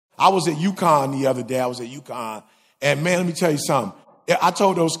I was at UConn the other day. And man, let me tell you something. I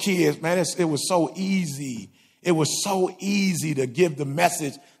told those kids, man, it was so easy. It was so easy to give the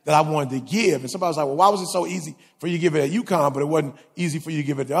message that I wanted to give. And somebody was like, well, why was it so easy for you to give it at UConn, but it wasn't easy for you to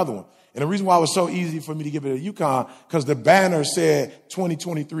give it at the other one? And the reason why it was so easy for me to give it at UConn, because the banner said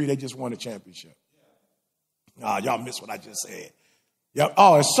 2023, they just won a championship. Y'all missed what I just said. Yep.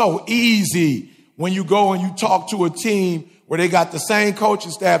 Oh, it's so easy when you go and you talk to a team where they got the same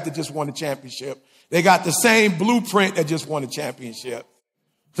coaching staff that just won a championship. They got the same blueprint that just won a championship.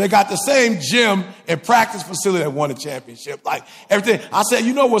 They got the same gym and practice facility that won a championship. Like everything. I said,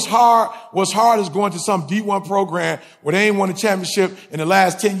 you know what's hard? What's hard is going to some D1 program where they ain't won a championship in the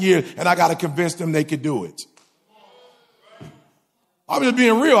last 10 years, and I got to convince them they could do it. I'm just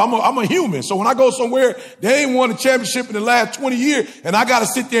being real. I'm a human. So when I go somewhere, they ain't won a championship in the last 20 years, and I got to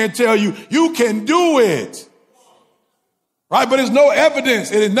sit there and tell you, you can do it. Right? But there's no evidence.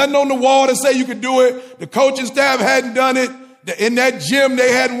 There's nothing on the wall that say you can do it. The coaching staff hadn't done it. In that gym,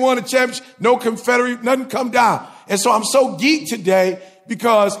 they hadn't won a championship. No Confederate, nothing come down. And so I'm so geeked today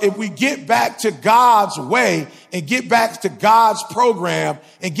because if we get back to God's way and get back to God's program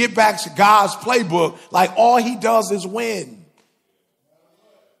and get back to God's playbook, like all he does is win.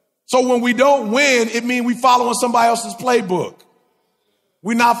 So when we don't win, it means we following somebody else's playbook.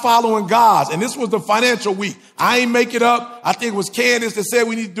 We're not following God's. And this was the financial week. I ain't make it up. I think it was Candace that said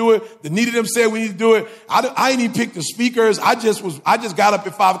we need to do it. The needed them said we need to do it. I ain't even picked the speakers. I just got up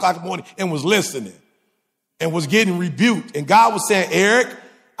at 5 o'clock in the morning and was listening and was getting rebuked. And God was saying, Eric,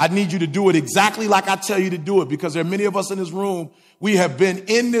 I need you to do it exactly like I tell you to do it, because there are many of us in this room. We have been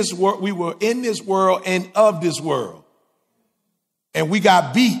in this world. We were in this world and of this world. And we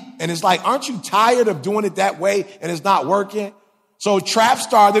got beat. And it's like, aren't you tired of doing it that way and it's not working? So Trap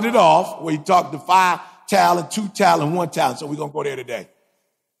started it off where he talked to 5 talent, 2 talent, 1 talent. So we're going to go there today.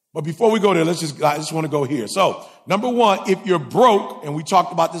 But before we go there, I just want to go here. So number one, if you're broke, and we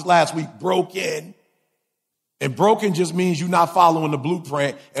talked about this last week, broken. And broken just means you're not following the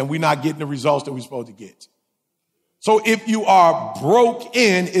blueprint and we're not getting the results that we're supposed to get. So if you are broke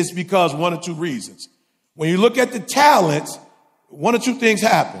in, it's because one or two reasons. When you look at the talents, one or two things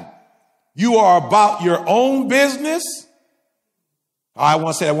happen. You are about your own business. I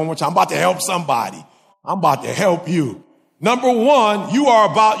want to say that one more time. I'm about to help somebody. I'm about to help you. Number one, you are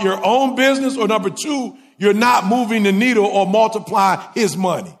about your own business. Or number two, you're not moving the needle or multiplying his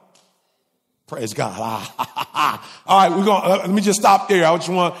money. Praise God. All right, let me just stop there.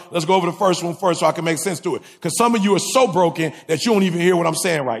 Let's go over the first one first so I can make sense to it. Because some of you are so broken that you don't even hear what I'm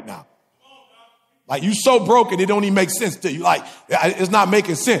saying right now. Like you so broken, it don't even make sense to you. Like it's not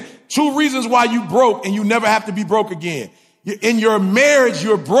making sense. 2 reasons why you broke and you never have to be broke again. In your marriage,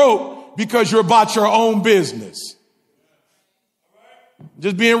 you're broke because you're about your own business.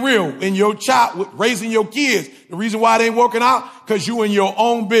 Just being real. In your child, raising your kids, the reason why it ain't working out, because you in your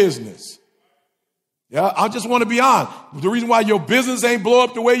own business. Yeah, I just want to be honest. The reason why your business ain't blow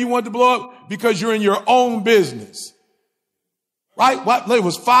up the way you want it to blow up, because you're in your own business. Right? It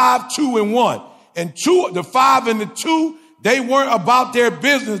was 5, 2, and 1. And the 5 and the 2, they weren't about their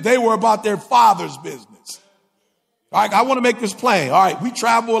business. They were about their father's business. All right, I want to make this plain. All right, we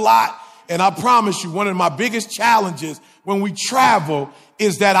travel a lot, and I promise you, one of my biggest challenges when we travel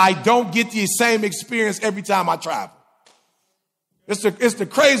is that I don't get the same experience every time I travel. It's the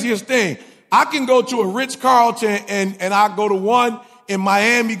craziest thing. I can go to a Ritz-Carlton and I go to one in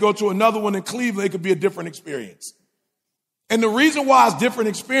Miami, go to another one in Cleveland. It could be a different experience. And the reason why it's different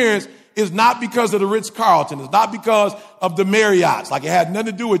experience is not because of the Ritz-Carlton. It's not because of the Marriotts. Like it had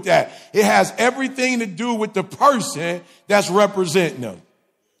nothing to do with that. It has everything to do with the person that's representing them.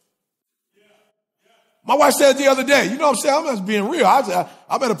 My wife said the other day, you know what I'm saying? I'm just being real.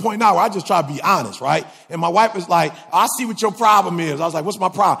 I'm at a point now where I just try to be honest, right? And my wife is like, I see what your problem is. I was like, what's my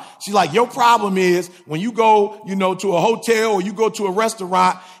problem? She's like, your problem is when you go, to a hotel or you go to a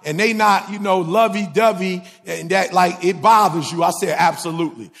restaurant and they not, lovey-dovey and that like it bothers you. I said,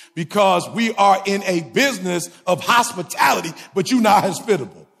 absolutely. Because we are in a business of hospitality, but you're not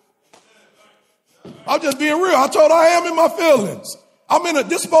hospitable. I'm just being real. I told her I am in my feelings.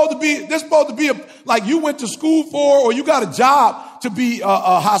 This supposed to be like you went to school for, or you got a job to be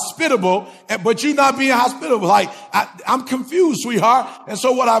hospitable, but you not being hospitable. Like I'm confused, sweetheart. And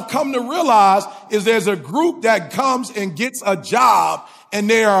so what I've come to realize is there's a group that comes and gets a job and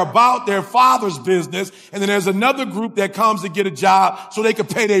they are about their father's business. And then there's another group that comes to get a job so they can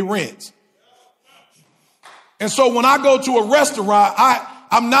pay their rent. And so when I go to a restaurant,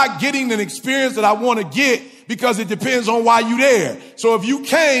 I'm not getting an experience that I want to get because it depends on why you there. So if you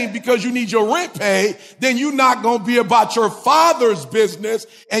came because you need your rent paid, then you're not going to be about your Father's business,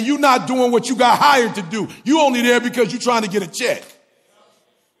 and you're not doing what you got hired to do. You only there because you're trying to get a check.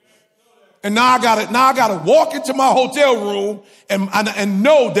 And now I gotta walk into my hotel room and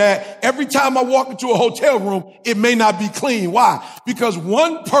know that every time I walk into a hotel room, it may not be clean. Why? Because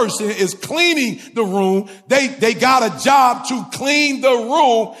one person is cleaning the room. They got a job to clean the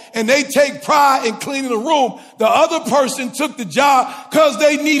room, and they take pride in cleaning the room. The other person took the job because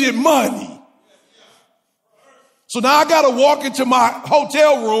they needed money. So now I got to walk into my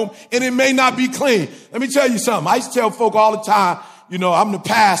hotel room and it may not be clean. Let me tell you something. I used to tell folk all the time, you know, I'm the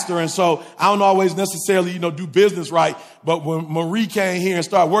pastor, and so I don't always necessarily, do business right. But when Marie came here and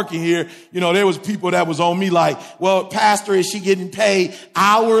started working here, there was people that was on me like, well, pastor, is she getting paid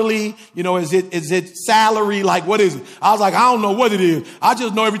hourly? Is it salary? Like, what is it? I was like, I don't know what it is. I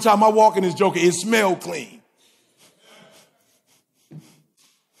just know every time I walk in this joker, it smells clean.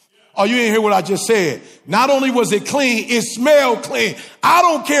 Oh, you didn't hear what I just said. Not only was it clean, it smelled clean. I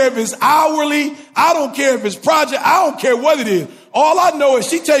don't care if it's hourly. I don't care if it's project. I don't care what it is. All I know is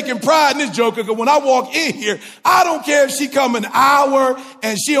she taking pride in this joker, because when I walk in here, I don't care if she come an hour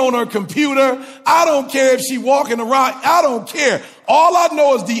and she on her computer. I don't care if she walking around. I don't care. All I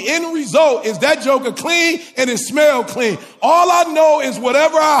know is the end result is that joker clean and it smell clean. All I know is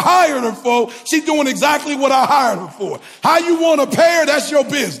whatever I hired her for, she's doing exactly what I hired her for. How you want to pay her, that's your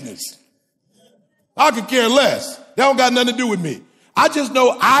business. I could care less. That don't got nothing to do with me. I just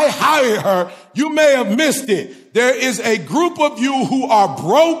know I hired her. You may have missed it. There is a group of you who are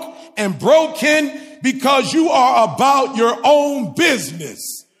broke and broken because you are about your own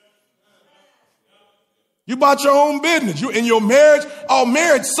business. You about your own business. You in your marriage. Oh,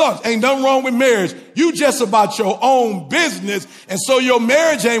 marriage sucks. Ain't nothing wrong with marriage. You just about your own business. And so your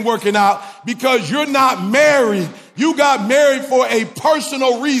marriage ain't working out because you're not married. You got married for a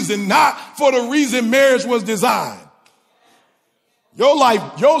personal reason, not for the reason marriage was designed. Your life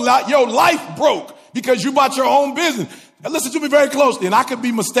broke because you bought your own business. Now listen to me very closely, and I could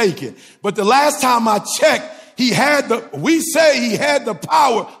be mistaken, but the last time I checked, we say he had the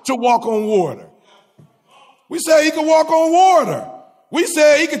power to walk on water. We say he could walk on water. We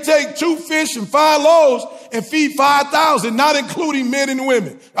say he could take 2 fish and 5 loaves and feed 5,000, not including men and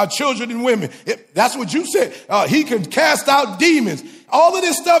women, children and women. That's what you said. He could cast out demons. All of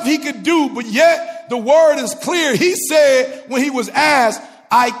this stuff he could do, but yet the word is clear. He said when he was asked,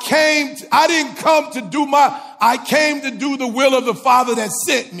 I came to do the will of the Father that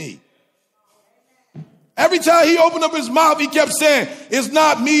sent me. Every time he opened up his mouth, he kept saying, it's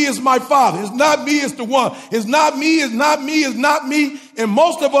not me, it's my Father. It's not me, it's the one. It's not me, it's not me, it's not me. And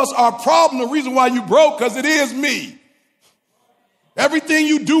most of us, our problem, the reason why you broke, because it is me. Everything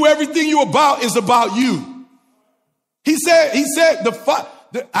you do, everything you about is about you. He said,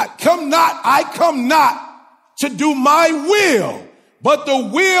 I come not to do my will, but the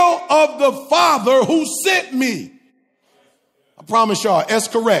will of the Father who sent me. I promise y'all, that's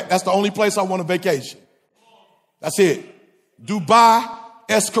correct. That's the only place I want a vacation. That's it. Dubai,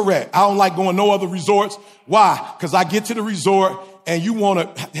 that's correct. I don't like going no other resorts. Why? Because I get to the resort and you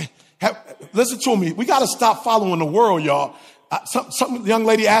want to listen to me. We got to stop following the world, y'all. Some young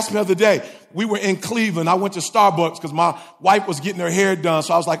lady asked me the other day, we were in Cleveland. I went to Starbucks because my wife was getting her hair done.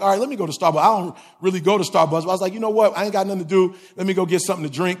 So I was like, all right, let me go to Starbucks. I don't really go to Starbucks. But I was like, you know what? I ain't got nothing to do. Let me go get something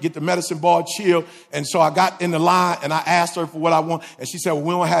to drink, get the medicine ball, chill. And so I got in the line and I asked her for what I want. And she said, well,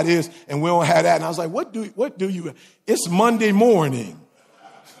 we don't have this and we don't have that. And I was like, what do you? It's Monday morning.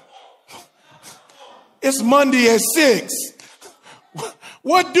 It's Monday at 6.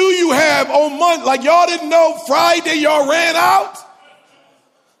 What do you have on Monday? Like y'all didn't know Friday y'all ran out?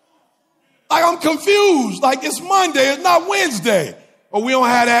 Like I'm confused. Like it's Monday, it's not Wednesday. Or we don't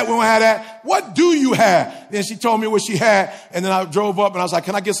have that, we don't have that. What do you have? Then she told me what she had. And then I drove up and I was like,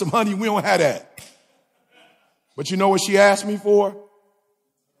 can I get some honey? We don't have that. But you know what she asked me for?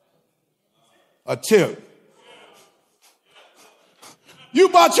 A tip. You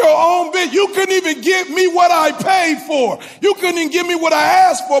bought your own bit. You couldn't even give me what I paid for. You couldn't even give me what I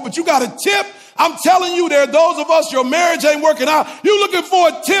asked for, but you got a tip. I'm telling you, there are those of us, your marriage ain't working out. You looking for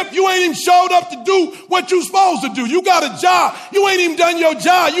a tip. You ain't even showed up to do what you supposed to do. You got a job. You ain't even done your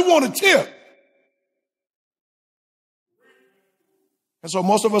job. You want a tip. And so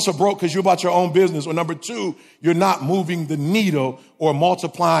most of us are broke because you're about your own business. Or number 2, you're not moving the needle or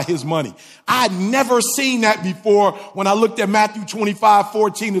multiplying his money. I'd never seen that before when I looked at Matthew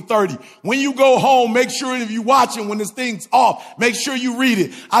 25:14-30. When you go home, make sure if you're watching, when this thing's off, make sure you read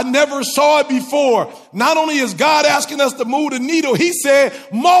it. I never saw it before. Not only is God asking us to move the needle, he said,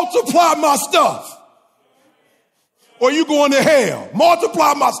 multiply my stuff. or you going to hell.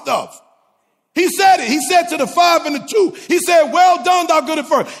 Multiply my stuff. He said it. He said to the 5 and the 2, he said, well done, thou good and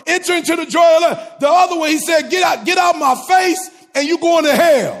fair. Enter into the joy of life. The other one, he said, get out my face and you going to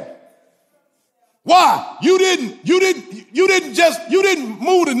hell. Why? You didn't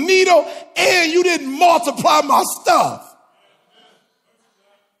move the needle and you didn't multiply my stuff.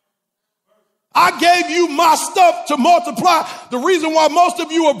 I gave you my stuff to multiply. The reason why most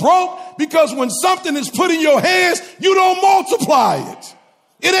of you are broke, because when something is put in your hands, you don't multiply it.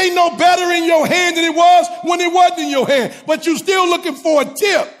 It ain't no better in your hand than it was when it wasn't in your hand, but you still looking for a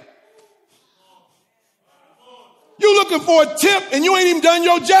tip. You looking for a tip and you ain't even done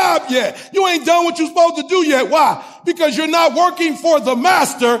your job yet. You ain't done what you're supposed to do yet. Why? Because you're not working for the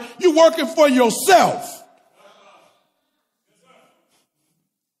master. You're working for yourself.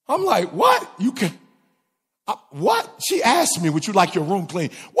 I'm like, what? You can, what? She asked me, would you like your room clean?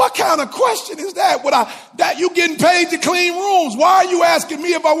 What kind of question is that? That you getting paid to clean rooms? Why are you asking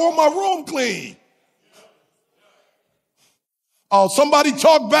me if I want my room clean? Oh, somebody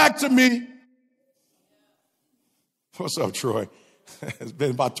talk back to me. What's up, Troy? It's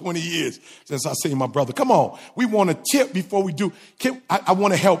been about 20 years since I seen my brother. Come on. We want to tip before we do. I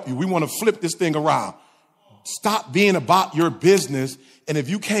want to help you. We want to flip this thing around. Stop being about your business. And if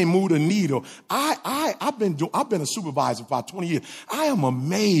you can't move the needle, I've been a supervisor for about 20 years. I am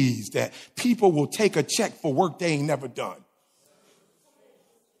amazed that people will take a check for work they ain't never done.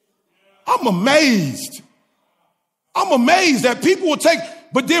 I'm amazed. I'm amazed that people will take,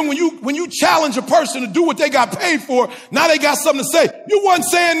 but then when you challenge a person to do what they got paid for, now they got something to say. You wasn't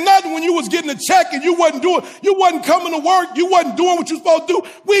saying nothing when you was getting a check and you wasn't coming to work. You wasn't doing what you supposed to do.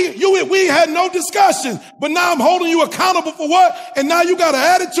 We had no discussion, but now I'm holding you accountable for what? And now you got an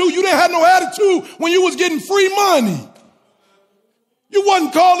attitude. You didn't have no attitude when you was getting free money. You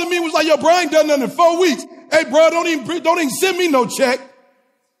wasn't calling me. It was like, yo, bro, I ain't done nothing in 4 weeks. Hey, bro, don't even send me no check.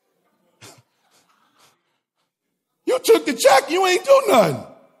 You took the check. You ain't do nothing.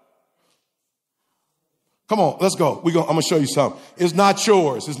 Come on, let's go. I'm going to show you something. It's not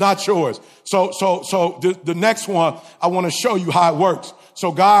yours. It's not yours. So the next one, I want to show you how it works.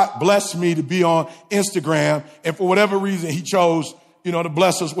 So God blessed me to be on Instagram. And for whatever reason, he chose, to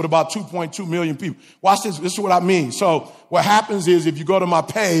bless us with about 2.2 million people. Watch this. This is what I mean. So what happens is if you go to my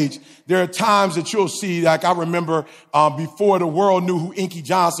page, there are times that you'll see, like I remember before the world knew who Inky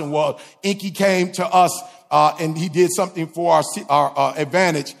Johnson was, Inky came to us and he did something for our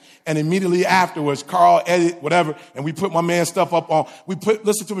advantage. And immediately afterwards, Carl edited whatever, and we put my man's stuff up on.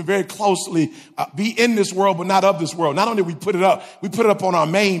 Listen to me very closely, be in this world, but not of this world. Not only we put it up on our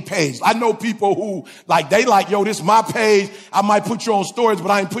main page. I know people who yo, this is my page. I might put you on stories, but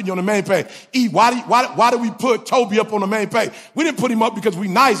I ain't putting you on the main page. Why did we put Toby up on the main page? We didn't put him up because we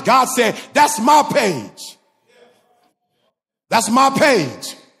nice. God said, that's my page. That's my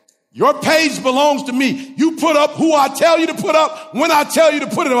page. Your page belongs to me. You put up who I tell you to put up, when I tell you to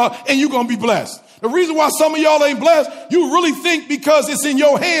put it up, and you're going to be blessed. The reason why some of y'all ain't blessed, you really think because it's in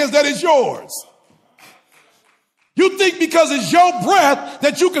your hands that it's yours. You think because it's your breath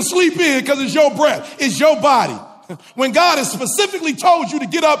that you can sleep in because it's your breath. It's your body. When God has specifically told you to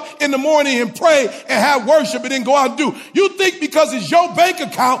get up in the morning and pray and have worship and then go out and do. You think because it's your bank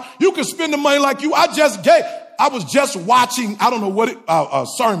account, you can spend the money like you. I was just watching, I don't know a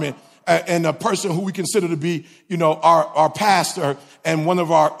sermon, and a person who we consider to be, our pastor and one of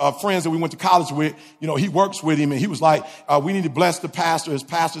our friends that we went to college with, he works with him and he was like, we need to bless the pastor, his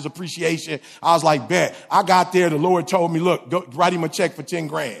pastor's appreciation. I was like, bet. I got there. The Lord told me, look, go write him a check for 10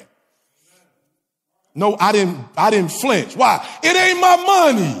 grand. No, I didn't flinch. Why? It ain't my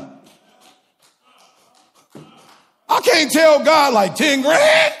money. I can't tell God like 10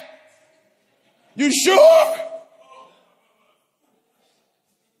 grand. You sure?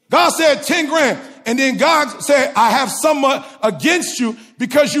 God said 10 grand. And then God said, I have someone against you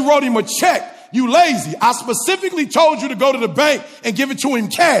because you wrote him a check. You lazy. I specifically told you to go to the bank and give it to him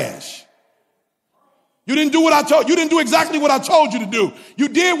cash. You didn't do what I told you. You didn't do exactly what I told you to do. You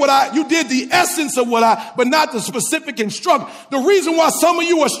did the essence of but not the specific instruction. The reason why some of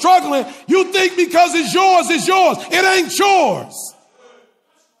you are struggling, you think because it's yours. It ain't yours.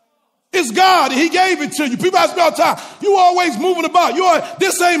 It's God. He gave it to you. People ask me all the time, you always moving about.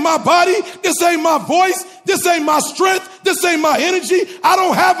 This ain't my body. This ain't my voice. This ain't my strength. This ain't my energy. I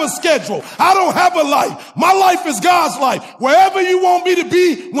don't have a schedule. I don't have a life. My life is God's life. Wherever you want me to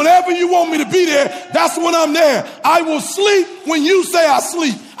be, whenever you want me to be there, that's when I'm there. I will sleep when you say I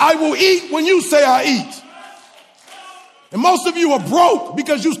sleep. I will eat when you say I eat. And most of you are broke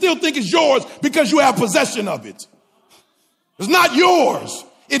because you still think it's yours because you have possession of it. It's not yours.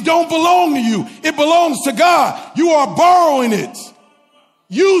 It don't belong to you. It belongs to God. You are borrowing it.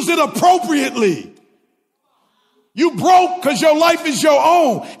 Use it appropriately. You broke because your life is your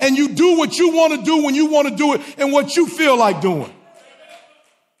own, and you do what you want to do when you want to do it and what you feel like doing.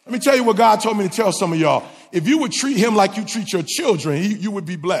 Let me tell you what God told me to tell some of y'all. If you would treat him like you treat your children, you would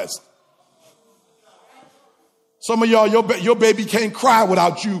be blessed. Some of y'all, your baby can't cry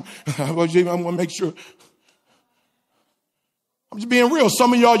without you. I'm going to make sure. I'm just being real.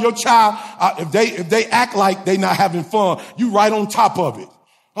 Some of y'all, your child, if they act like they not having fun, you right on top of it.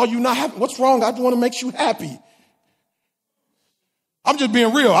 Oh, you not happy? What's wrong? I just want to make you happy. I'm just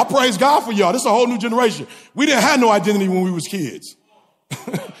being real. I praise God for y'all. This is a whole new generation. We didn't have no identity when we was kids.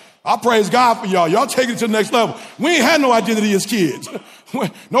 I praise God for y'all. Y'all take it to the next level. We ain't had no identity as kids.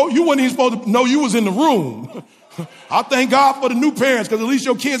 No, you weren't even supposed to know you was in the room. I thank God for the new parents because at least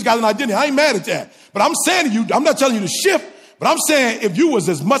your kids got an identity. I ain't mad at that. But I'm saying to you, I'm not telling you to shift, but I'm saying if you was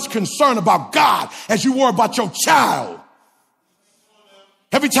as much concerned about God as you were about your child,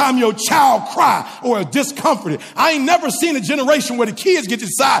 every time your child cry or is discomforted, I ain't never seen a generation where the kids get to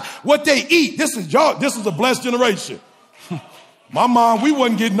decide what they eat. This is a blessed generation. My mom, we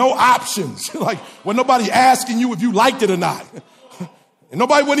wasn't getting no options. Like, when nobody asking you if you liked it or not. And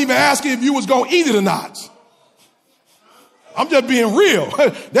nobody wasn't even asking if you was going to eat it or not. I'm just being real.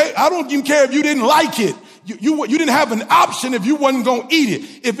 I don't even care if you didn't like it. You didn't have an option if you wasn't going to eat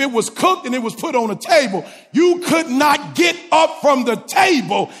it. If it was cooked and it was put on a table, you could not get up from the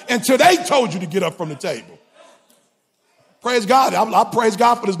table until they told you to get up from the table. Praise God. I praise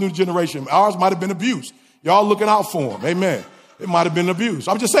God for this new generation. Ours might have been abused. Y'all looking out for them. Amen. It might have been abuse.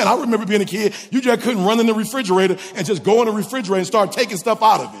 I'm just saying, I remember being a kid, you just couldn't run in the refrigerator and just go in the refrigerator and start taking stuff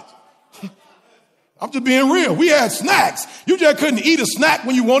out of it. I'm just being real. We had snacks. You just couldn't eat a snack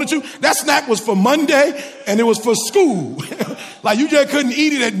when you wanted to. That snack was for Monday and it was for school. Like you just couldn't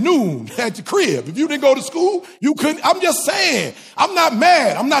eat it at noon at the crib. If you didn't go to school, you couldn't. I'm just saying, I'm not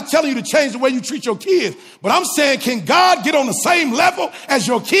mad. I'm not telling you to change the way you treat your kids, but I'm saying, can God get on the same level as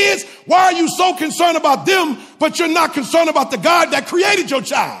your kids? Why are you so concerned about them, but you're not concerned about the God that created your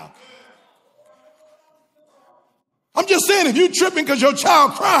child? I'm just saying, if you tripping because your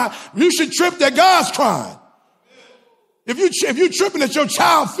child crying, you should trip that God's crying. If you tripping that your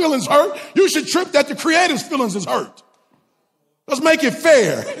child feelings hurt, you should trip that the Creator's feelings is hurt. Let's make it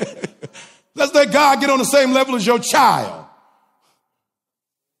fair. Let's let God get on the same level as your child.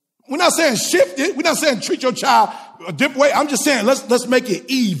 We're not saying shift it. We're not saying treat your child a different way. I'm just saying let's make it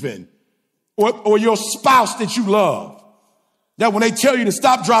even. Or your spouse that you love. That when they tell you to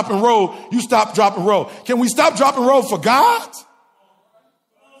stop, drop, and roll, you stop, drop, and roll. Can we stop, drop, and roll for God?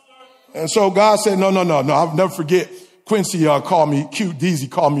 And so God said, no. I'll never forget. Quincy called me, Q Deezy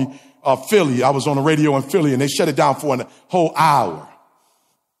called me Philly. I was on the radio in Philly, and they shut it down for a whole hour.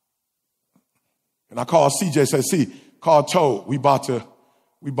 And I called CJ, said, "See, call Toad. We about to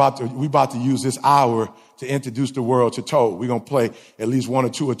use this hour to introduce the world to Toad. We're gonna play at least one or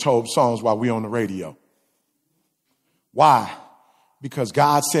two of Toad's songs while we're on the radio." Why? Because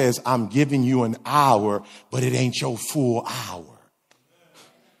God says, I'm giving you an hour, but it ain't your full hour.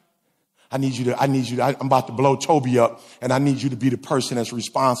 I'm about to blow Toby up, and I need you to be the person that's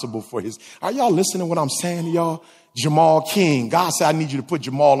responsible for his. Are y'all listening to what I'm saying to y'all? Jamal King. God said, I need you to put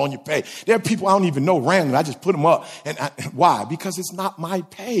Jamal on your page. There are people I don't even know randomly. I just put them up. Why? Because it's not my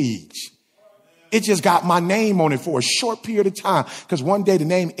page. It just got my name on it for a short period of time. Because one day the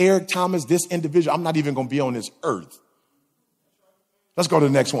name Eric Thomas, this individual, I'm not even going to be on this earth. Let's go to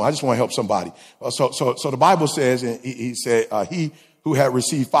the next one. I just want to help somebody. So the Bible says, and he said, he who had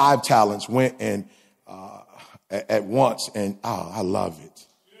received 5 talents went and at once. And I love it.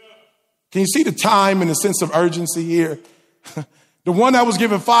 Can you see the time and the sense of urgency here? The one that was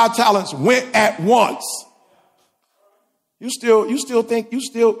given 5 talents went at once. You still think you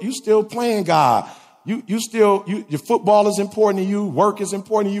still playing God. Your football is important to you. Work is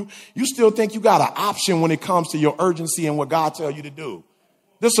important to you. You still think you got an option when it comes to your urgency and what God tells you to do.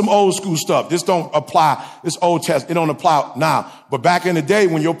 This is some old school stuff. This don't apply. This Old Testament, it don't apply now. But back in the day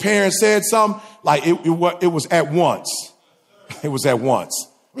when your parents said something, like it was at once. It was at once.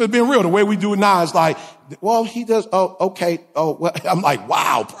 It's being real. The way we do it now is like, well, he does. Oh, okay. Oh, well, I'm like,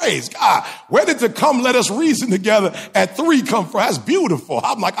 wow, praise God. Where did the come let us reason together at 3 come from? That's beautiful.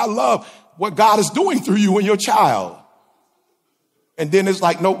 I'm like, I love what God is doing through you and your child. And then it's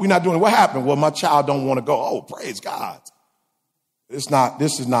like, no, we're not doing it. What happened? Well, my child don't want to go. Oh, praise God. This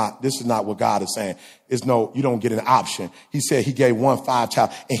is not what God is saying. It's no, you don't get an option. He said he gave 1 5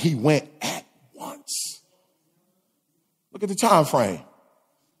 talents and he went at once. Look at the time frame.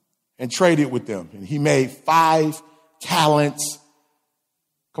 And traded with them. And he made 5 talents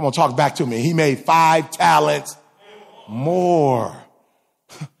Come on, talk back to me. He made 5 talents more.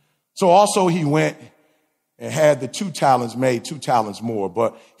 So also he went and had the 2 talents made 2 talents more.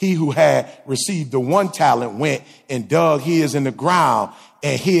 But he who had received the 1 talent went and dug his in the ground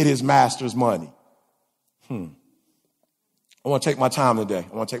and hid his master's money. I want to take my time today.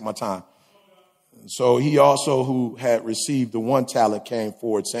 I want to take my time. So he also who had received the 1 talent came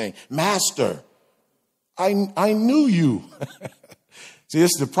forward saying, Master, I knew you. See,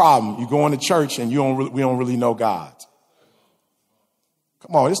 this is the problem. You go into church and we don't really know God.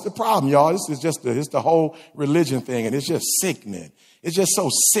 Come on, this is the problem, y'all. This is just the whole religion thing, and it's just sickening. It's just so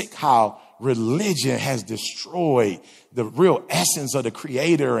sick how religion has destroyed the real essence of the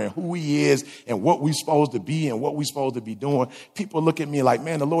Creator and who he is and what we're supposed to be and what we're supposed to be doing. People look at me like,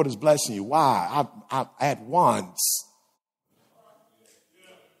 man, the Lord is blessing you. Why? I at once,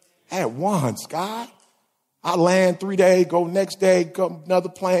 God. I land 3 days, go next day, come another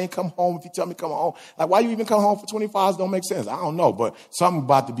plane, come home. If you tell me come home, like why you even come home for 25 hours don't make sense. I don't know, but something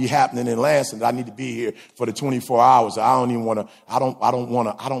about to be happening in Lansing that I need to be here for the 24 hours. I don't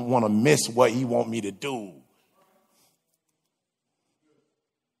want to miss what he want me to do.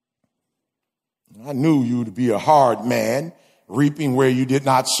 I knew you to be a hard man, reaping where you did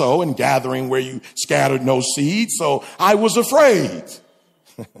not sow and gathering where you scattered no seed. So I was afraid.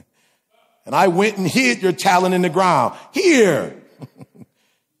 And I went and hid your talent in the ground. Here,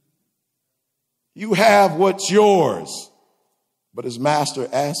 you have what's yours. But his master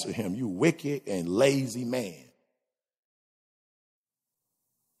answered him, you wicked and lazy man.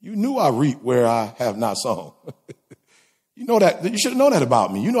 You knew I reap where I have not sown. You know that. You should have known that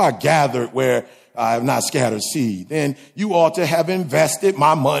about me. You know I gathered where I have not scattered seed. Then you ought to have invested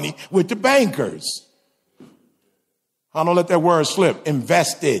my money with the bankers. I don't let that word slip.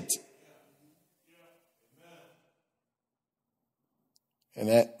 Invested. And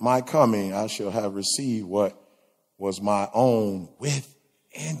at my coming, I shall have received what was my own with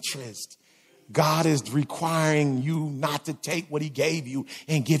interest. God is requiring you not to take what he gave you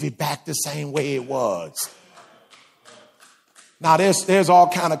and give it back the same way it was. Now, there's all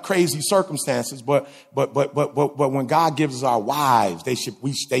kind of crazy circumstances, but when God gives us our wives, they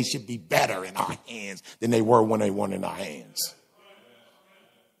should be better in our hands than they were when they weren't in our hands.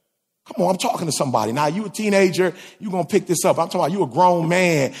 Come on, I'm talking to somebody. Now, you a teenager, you're going to pick this up. I'm talking about you a grown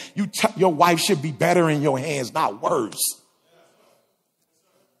man. Your wife should be better in your hands, not worse.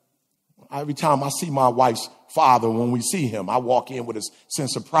 Every time I see my wife's father, when we see him, I walk in with a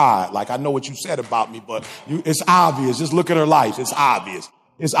sense of pride. Like, I know what you said about me, but it's obvious. Just look at her life. It's obvious.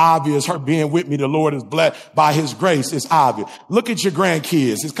 It's obvious her being with me. The Lord is blessed by his grace. It's obvious. Look at your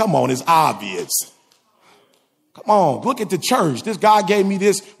grandkids. Come on, it's obvious. Come on, look at the church. This God gave me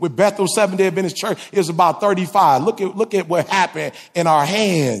this with Bethel Seventh-day Adventist Church. It was about 35. Look at what happened in our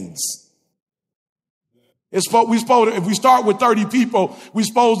hands. If we start with 30 people, we're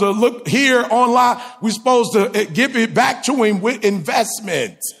supposed to look here online. We're supposed to give it back to him with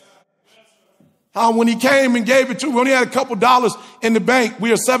investment. When he came and gave it to me, we only had a couple dollars in the bank.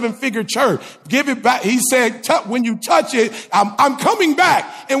 We're a 7-figure church. Give it back. He said, when you touch it, I'm coming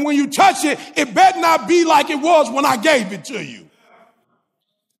back. And when you touch it, it better not be like it was when I gave it to you.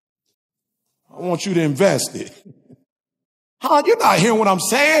 I want you to invest it. You're not hearing what I'm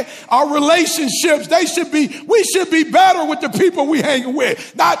saying. Our relationships, we should be better with the people we hanging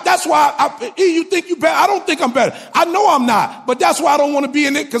with. Now, that's why you think you better. I don't think I'm better. I know I'm not, but that's why I don't want to be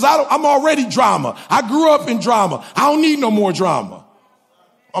in it because I'm already drama. I grew up in drama. I don't need no more drama.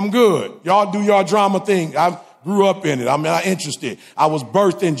 I'm good. Y'all do y'all drama thing. I grew up in it. I'm not interested. I was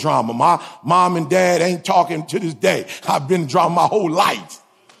birthed in drama. My mom and dad ain't talking to this day. I've been in drama my whole life.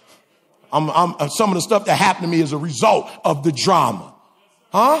 Some of the stuff that happened to me is a result of the drama.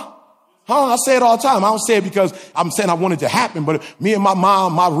 I say it all the time. I don't say it because I'm saying I want it to happen, but me and my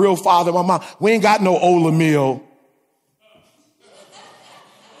mom, my real father, my mom, we ain't got no Ola meal.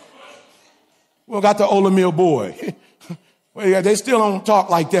 We don't got the Ola meal boy. They still don't talk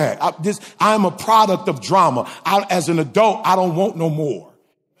like that. I'm a product of drama. As an adult, I don't want no more.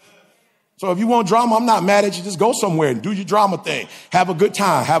 So if you want drama, I'm not mad at you. Just go somewhere and do your drama thing. Have a good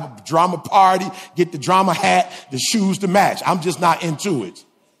time. Have a drama party. Get the drama hat, the shoes to match. I'm just not into it.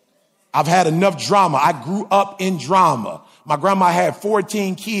 I've had enough drama. I grew up in drama. My grandma had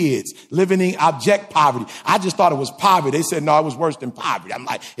 14 kids living in abject poverty. I just thought it was poverty. They said, no, it was worse than poverty. I'm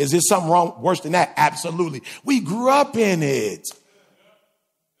like, is there something wrong worse than that? Absolutely. We grew up in it.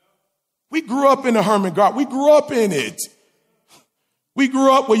 We grew up in the Herman Garden. We grew up in it. We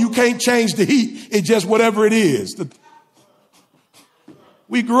grew up where you can't change the heat. It's just whatever it is.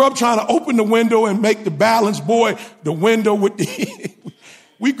 We grew up trying to open the window and make the balance boy the window with the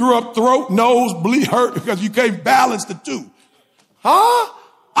We grew up throat, nose, bleed, hurt because you can't balance the two. Huh?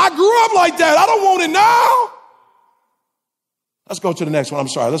 I grew up like that. I don't want it now. Let's go to the next one. I'm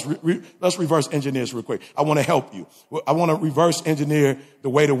sorry. Let's reverse engineer this real quick. I want to help you. I want to reverse engineer the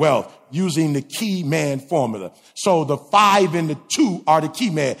way to wealth using the key man formula. So the 5 and the 2 are the key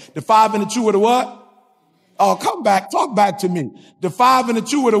man. The 5 and the 2 are the what? Oh, come back. Talk back to me. The 5 and the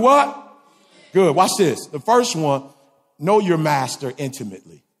 2 are the what? Good. Watch this. The first one, know your master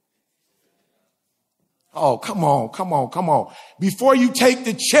intimately. Oh, come on. Before you take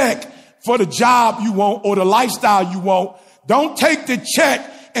the check for the job you want or the lifestyle you want, don't take the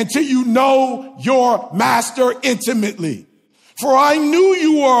check until you know your master intimately. For I knew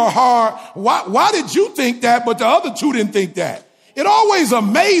you were hard. Why did you think that, but the other 2 didn't think that? It always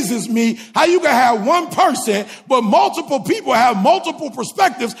amazes me how you can have one person, but multiple people have multiple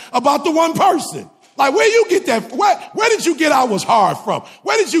perspectives about the one person. Like, where you get that? Where did you get I was hard from?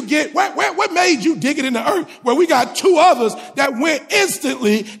 Where did you get, what made you dig it in the earth where we got 2 others that went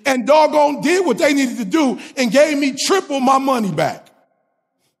instantly and doggone did what they needed to do and gave me triple my money back?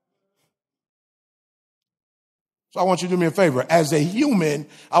 So I want you to do me a favor. As a human,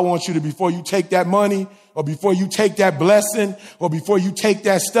 I want you to, before you take that money or before you take that blessing or before you take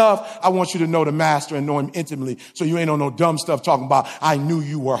that stuff, I want you to know the master and know him intimately. So you ain't on no dumb stuff talking about, I knew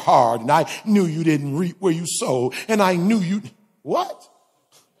you were hard and I knew you didn't reap where you sowed and I knew you. What?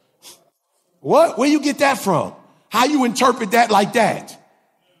 Where you get that from? How you interpret that like that?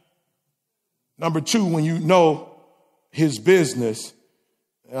 Number 2, when you know his business,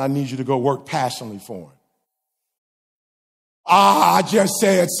 I need you to go work passionately for him. I just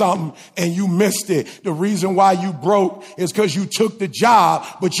said something and you missed it. The reason why you broke is because you took the job,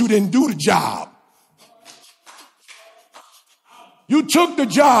 but you didn't do the job. You took the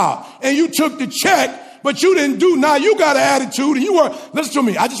job and you took the check, but you didn't do. Now you got an attitude and you were, listen to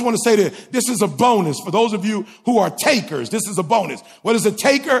me. I just want to say that this is a bonus for those of you who are takers. This is a bonus. What is a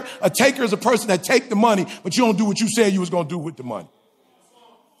taker? A taker is a person that take the money, but you don't do what you said you was going to do with the money.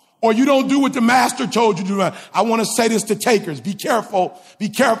 Or you don't do what the master told you to do. I want to say this to takers. Be careful,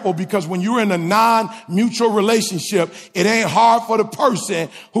 because when you're in a non-mutual relationship, it ain't hard for the person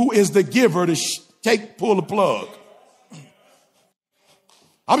who is the giver to pull the plug.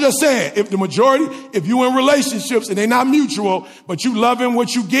 I'm just saying, if you in relationships and they're not mutual, but you loving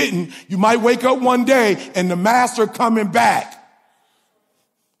what you getting, you might wake up one day and the master coming back.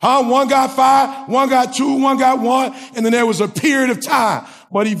 One got 5, one got 2, one got 1, and then there was a period of time.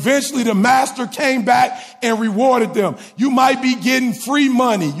 But eventually the master came back and rewarded them. You might be getting free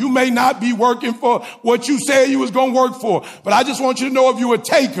money. You may not be working for what you said you was going to work for. But I just want you to know, if you're a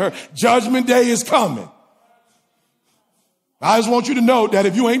taker, judgment day is coming. I just want you to know that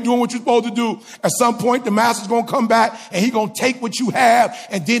if you ain't doing what you're supposed to do, at some point the master's going to come back and he's going to take what you have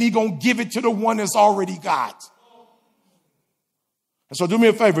and then he's going to give it to the one that's already got. And so do me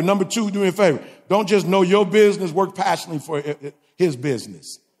a favor. Number 2, do me a favor. Don't just know your business, work passionately for his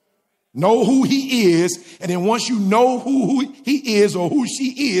business. Know who he is. And then once you know who he is or who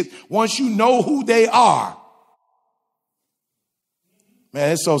she is, once you know who they are.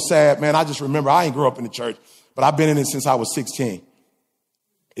 Man, it's so sad, man. I just remember I ain't grew up in the church, but I've been in it since I was 16.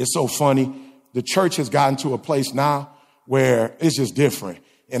 It's so funny. The church has gotten to a place now where it's just different.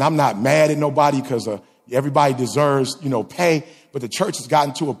 And I'm not mad at nobody because everybody deserves, pay. But the church has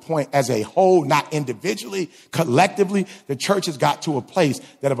gotten to a point as a whole, not individually, collectively. The church has got to a place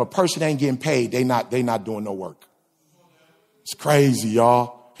that if a person ain't getting paid, they not doing no work. It's crazy,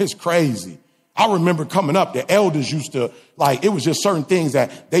 y'all. It's crazy. I remember coming up, the elders used to, it was just certain things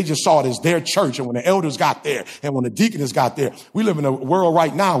that they just saw it as their church. And when the elders got there and when the deaconess got there, we live in a world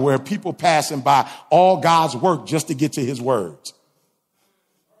right now where people passing by all God's work just to get to his words.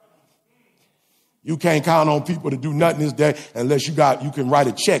 You can't count on people to do nothing this day unless you can write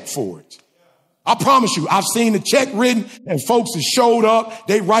a check for it. I promise you, I've seen the check written and folks have showed up.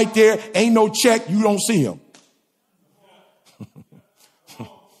 They right there. Ain't no check. You don't see them.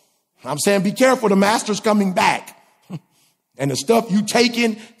 I'm saying be careful. The master's coming back. And the stuff you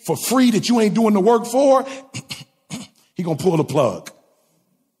taking for free that you ain't doing the work for, he gonna pull the plug.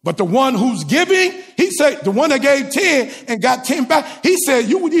 But the one who's giving, he said, the one that gave 10 and got 10 back, he said,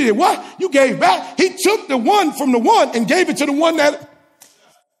 you did what? You gave back. He took the one from the one and gave it to the one that.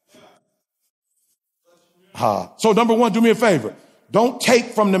 So number 1, do me a favor. Don't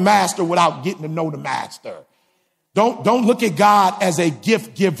take from the master without getting to know the master. Don't look at God as a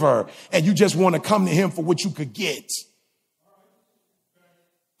gift giver and you just want to come to him for what you could get.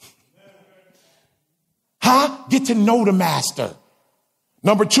 Get to know the master.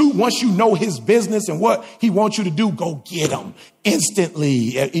 Number two, once you know his business and what he wants you to do, go get him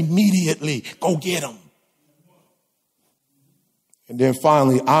instantly, immediately. Go get him. And then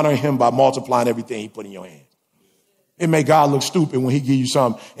finally, honor him by multiplying everything he put in your hand. It made God look stupid when he give you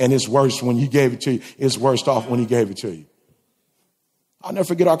something, and it's worse when he gave it to you. It's worse off when he gave it to you. I'll never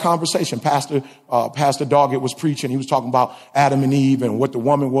forget our conversation. Pastor Doggett was preaching. He was talking about Adam and Eve and what the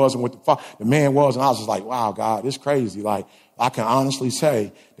woman was and what the man was. And I was just like, wow, God, it's crazy. Like, I can honestly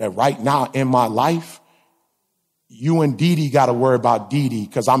say that right now in my life, you and Dee Dee got to worry about Dee Dee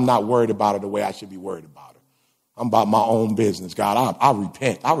because I'm not worried about her the way I should be worried about her. I'm about my own business, God. I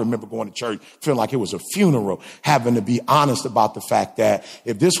repent. I remember going to church feeling like it was a funeral, having to be honest about the fact that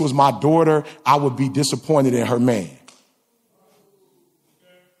if this was my daughter, I would be disappointed in her man.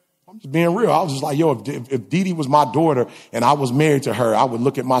 I'm just being real. I was just like, yo, if Dee Dee was my daughter and I was married to her, I would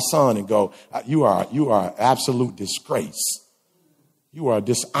look at my son and go, you are an absolute disgrace. You are a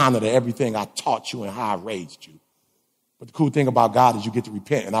dishonor to everything I taught you and how I raised you. But the cool thing about God is you get to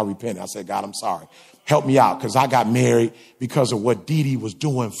repent. And I repented. I said, God, I'm sorry. Help me out because I got married because of what Dee Dee was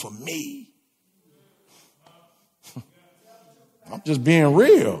doing for me. I'm just being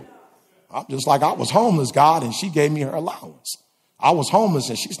real. I'm just like, I was homeless, God, and she gave me her allowance. I was homeless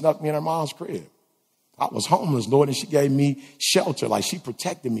and she snuck me in her mom's crib. I was homeless, Lord, and she gave me shelter. Like she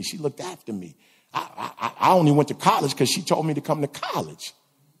protected me. She looked after me. I only went to college because she told me to come to college.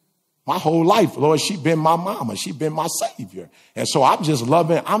 My whole life, Lord, she been my mama. She been my savior. And so I'm just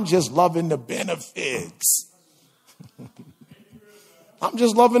loving the benefits. I'm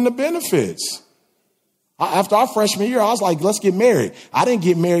just loving the benefits. After our freshman year, I was like, let's get married. I didn't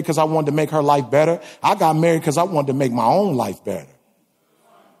get married because I wanted to make her life better. I got married because I wanted to make my own life better.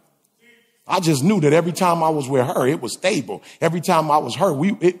 I just knew that every time I was with her, it was stable. Every time I was her,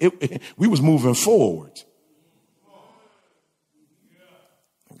 we was moving forward.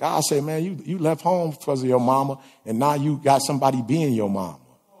 And God said, man, you left home because of your mama, and now you got somebody being your mama.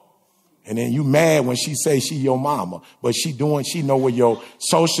 And then you mad when she say she your mama, but she know where your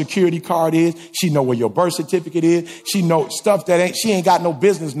social security card is. She know where your birth certificate is. She know stuff that she ain't got no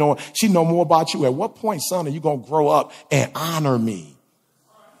business knowing. She know more about you. At what point, son, are you going to grow up and honor me?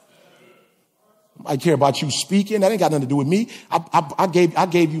 I care about you speaking. That ain't got nothing to do with me. I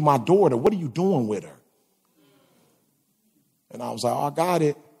gave you my daughter. What are you doing with her? And I was like, oh, I got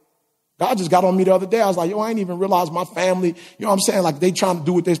it. God just got on me the other day. I was like, yo, I ain't even realized my family, you know what I'm saying? Like they trying to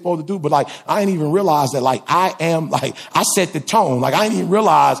do what they're supposed to do. But like, I ain't even realized that like, I set the tone. Like I ain't even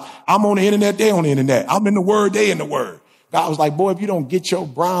realize I'm on the internet. They on the internet. I'm in the word. They in the word. God was like, boy, if you don't get your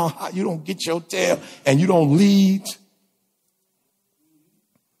brown, you don't get your tail and you don't lead.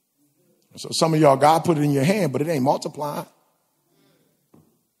 So some of y'all, God put it in your hand, but it ain't multiplying.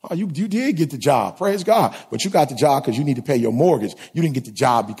 Oh, you did get the job. Praise God. But you got the job because you need to pay your mortgage. You didn't get the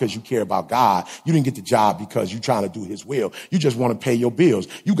job because you care about God. You didn't get the job because you're trying to do his will. You just want to pay your bills.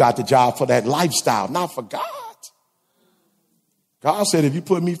 You got the job for that lifestyle, not for God. God said, if you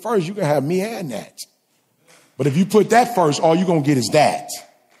put me first, you can have me and that. But if you put that first, all you're going to get is that.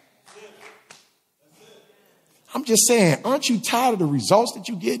 I'm just saying, aren't you tired of the results that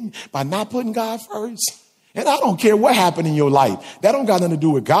you're getting by not putting God first? And I don't care what happened in your life. That don't got nothing to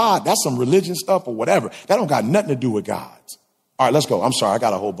do with God. That's some religion stuff or whatever. That don't got nothing to do with God. All right, let's go. I'm sorry. I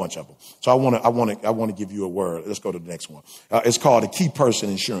got a whole bunch of them. So I want to give you a word. Let's go to the next one. It's called a key person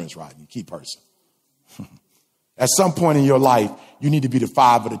insurance, Rodney. Key person. At some point in your life, you need to be the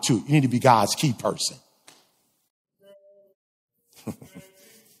 5 or the 2. You need to be God's key person.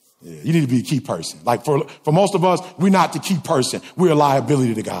 Yeah, you need to be a key person. Like for most of us, we're not the key person. We're a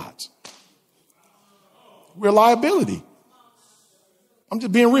liability to God. We're a liability. I'm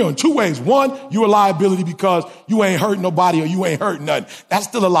just being real in 2 ways. One, you're a liability because you ain't hurt nobody or you ain't hurt nothing. That's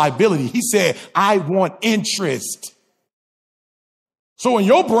still a liability. He said, I want interest. So in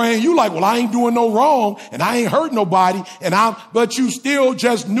your brain, you like, well, I ain't doing no wrong and I ain't hurt nobody but you still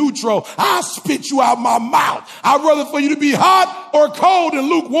just neutral. I spit you out my mouth. I'd rather for you to be hot or cold and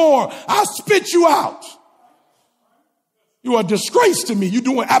lukewarm. I spit you out. You are a disgrace to me. You're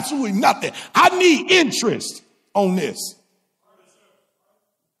doing absolutely nothing. I need interest on this.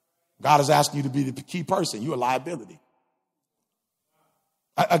 God is asking you to be the key person. You're a liability.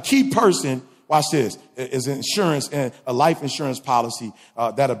 A key person, watch this, is insurance and a life insurance policy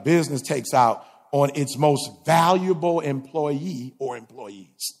that a business takes out on its most valuable employee or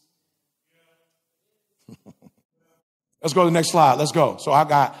employees. Let's go to the next slide. Let's go. So I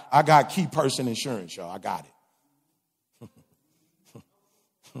got key person insurance, y'all. I got it.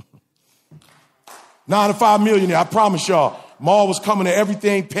 9 to 5 millionaire. I promise y'all, Maul was coming to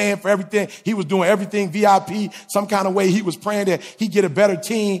everything, paying for everything. He was doing everything VIP, some kind of way. He was praying that he get a better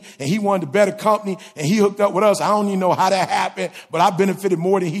team and he wanted a better company and he hooked up with us. I don't even know how that happened, but I benefited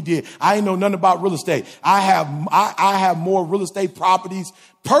more than he did. I ain't know nothing about real estate. I have more real estate properties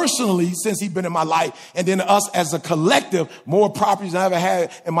personally since he's been in my life, and then us as a collective, more properties than I ever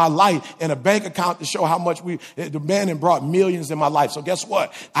had in my life, and a bank account to show how much the man had brought millions in my life. So guess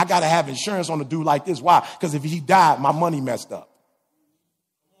what? I got to have insurance on a dude like this. Why? Because if he died, my money messed up.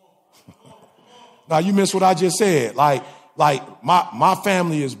 Now you missed what I just said. Like my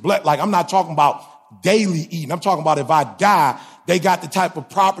family is blessed. Like, I'm not talking about daily eating. I'm talking about if I die, they got the type of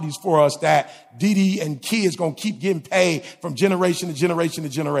properties for us that Didi and kids going to keep getting paid from generation to generation to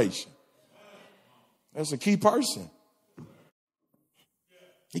generation. That's a key person.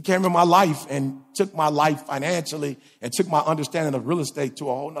 He came in my life and took my life financially and took my understanding of real estate to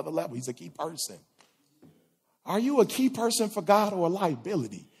a whole nother level. He's a key person. Are you a key person for God or a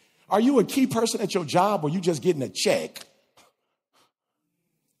liability? Are you a key person at your job or you just getting a check?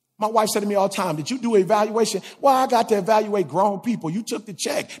 My wife said to me all the time, did you do an evaluation? Well, I got to evaluate grown people. You took the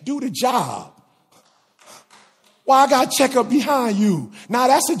check. Do the job. Well, I got to check up behind you. Now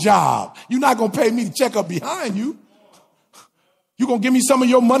that's a job. You're not going to pay me to check up behind you. You going to give me some of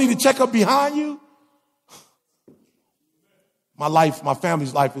your money to check up behind you? My life, my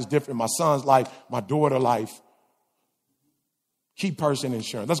family's life is different. My son's life, my daughter's life. Key person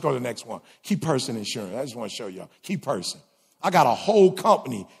insurance. Let's go to the next one. Key person insurance. I just want to show y'all. Key person. I got a whole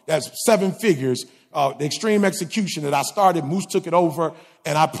company that's 7 figures, the Extreme Execution that I started. Moose took it over,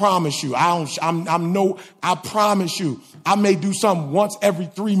 and I promise you, I promise you, I may do something once every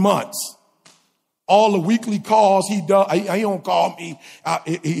 3 months. All the weekly calls he does, he don't call me. The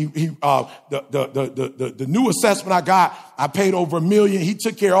new assessment I got, I paid over $1 million. He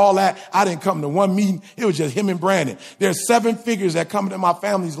took care of all that. I didn't come to one meeting. It was just him and Brandon. There's 7 figures that come into my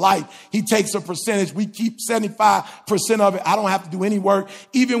family's life. He takes a percentage. We keep 75% of it. I don't have to do any work.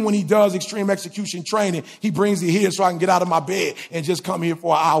 Even when he does extreme execution training, he brings it here so I can get out of my bed and just come here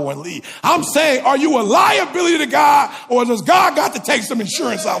for an hour and leave. I'm saying, are you a liability to God, or does God got to take some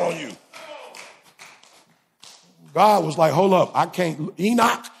insurance out on you? God was like, hold up, I can't lose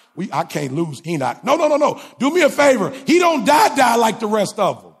Enoch. No. Do me a favor. He don't die like the rest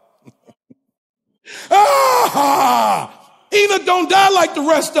of them. Enoch don't die like the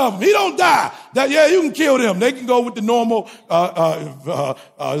rest of them. He don't die. You can kill them. They can go with the normal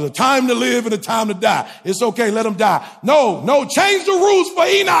the time to live and the time to die. It's okay, let them die. No, change the rules for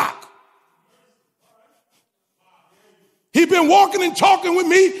Enoch. He's been walking and talking with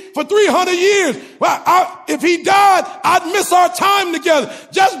me for 300 years. Well, if he died, I'd miss our time together.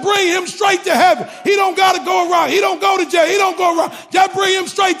 Just bring him straight to heaven. He don't got to go around. He don't go to jail. He don't go around. Just bring him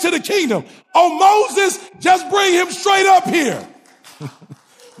straight to the kingdom. Oh, Moses, just bring him straight up here.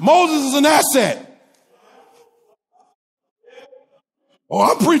 Moses is an asset. Oh,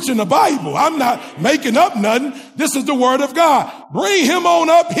 I'm preaching the Bible. I'm not making up nothing. This is the word of God. Bring him on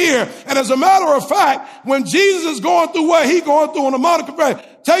up here. And as a matter of fact, when Jesus is going through what he's going through on the Mount of Confession,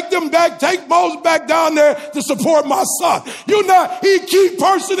 take Moses back down there to support my son. He keep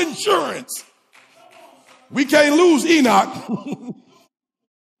person insurance. We can't lose Enoch.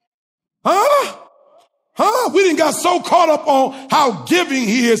 We didn't got so caught up on how giving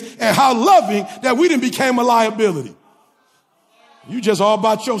he is and how loving that we didn't became a liability. You just all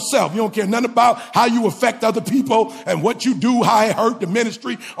about yourself. You don't care nothing about how you affect other people and what you do, how it hurt the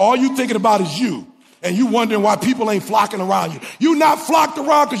ministry. All you thinking about is you. And you wondering why people ain't flocking around you. You not flocked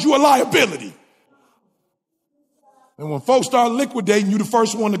around because you a liability. And when folks start liquidating, you the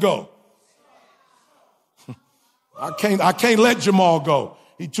first one to go. I can't let Jamal go.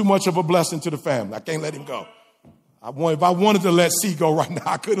 He's too much of a blessing to the family. I can't let him go. If I wanted to let C go right now,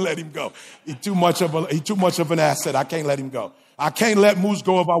 I couldn't let him go. He's too much of an asset. I can't let him go. I can't let Moose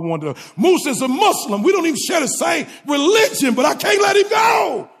go if I wanted to. Moose is a Muslim. We don't even share the same religion, but I can't let him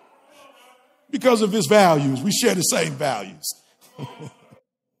go because of his values. We share the same values.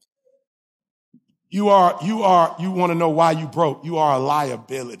 You want to know why you broke. You are a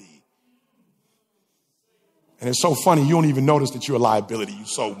liability. And it's so funny. You don't even notice that you're a liability. You're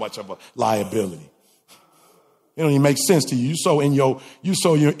so much of a liability. It don't even make sense to you. You so in your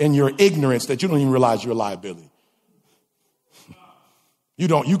ignorance that you don't even realize you're a liability.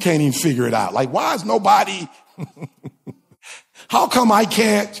 You can't even figure it out. Like, why is nobody? How come I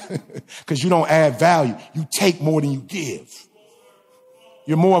can't? Because you don't add value. You take more than you give.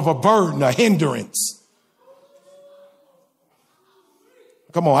 You're more of a burden, a hindrance.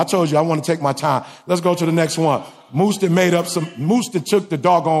 Come on, I told you I want to take my time. Let's go to the next one. Moose that took the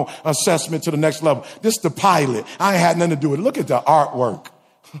doggone assessment to the next level. This is the pilot. I ain't had nothing to do with it. Look at the artwork.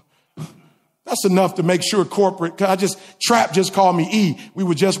 That's enough to make sure corporate, Trap just called me E. We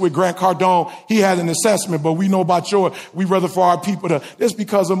were just with Grant Cardone. He had an assessment, but we know about yours. We rather for our people this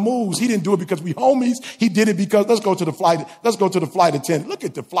because of moves. He didn't do it because we homies. He did it because let's go to the flight attendant. Look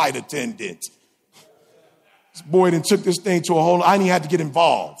at the flight attendant. This boy then took this thing to a whole, I didn't even have to get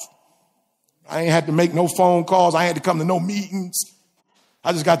involved. I ain't had to make no phone calls. I ain't had to come to no meetings.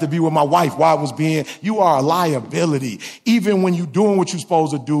 I just got to be with my wife while I was you are a liability. Even when you're doing what you're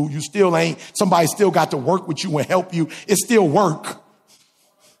supposed to do, somebody still got to work with you and help you. It's still work.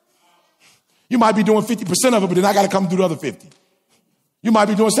 You might be doing 50% of it, but then I got to come do the other 50. You might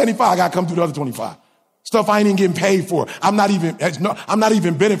be doing 75. I got to come do the other 25. Stuff I ain't even getting paid for. I'm not even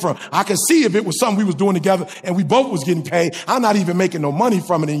benefiting from. I can see if it was something we was doing together and we both was getting paid. I'm not even making no money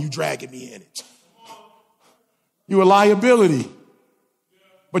from it and you dragging me in it. You're a liability.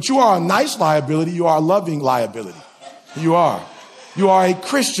 But you are a nice liability. You are a loving liability. You are. You are a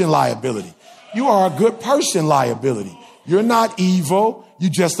Christian liability. You are a good person liability. You're not evil. You're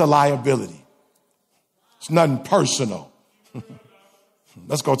just a liability. It's nothing personal.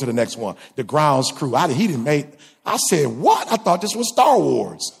 Let's go to the next one. The grounds crew. I said, what? I thought this was Star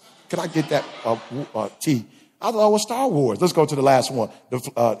Wars. Can I get that T? I thought it was Star Wars. Let's go to the last one.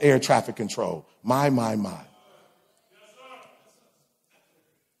 The air traffic control. My.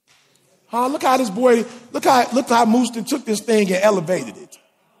 Look how this boy, look how Mooston took this thing and elevated it.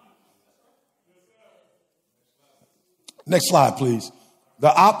 Next slide, please.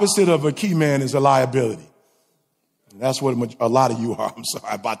 The opposite of a key man is a liability. And that's what a lot of you are. I'm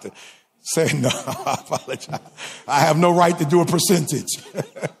sorry about to say no. I apologize. I have no right to do a percentage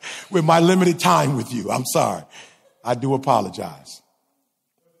with my limited time with you. I'm sorry. I do apologize.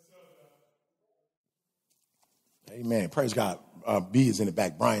 Amen. Praise God. B is in the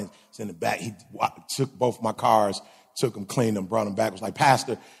back. Brian's in the back. He took both my cars, took them, cleaned them, brought them back. Was like,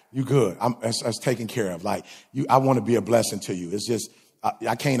 Pastor, you good. It's taken care of. Like I want to be a blessing to you. It's just,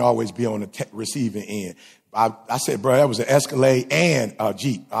 I can't always be on the receiving end. I said, bro, that was an Escalade and a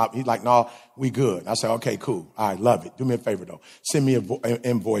Jeep. He's like, no, we good. I said, okay, cool. All right, love it. Do me a favor though. Send me an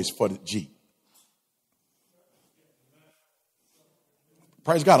invoice for the Jeep.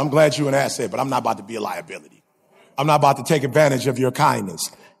 Praise God. I'm glad you're an asset, but I'm not about to be a liability. I'm not about to take advantage of your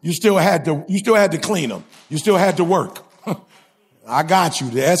kindness. You still had to clean them. You still had to work. I got you.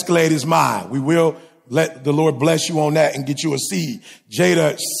 The Escalade is mine. We will let the Lord bless you on that and get you a seed.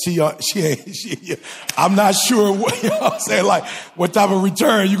 Jada, I'm not sure what, you know what I'm saying? Like what type of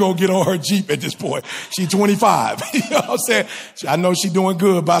return you going to get on her Jeep at this point. She's 25. You know what I'm saying? I know she's doing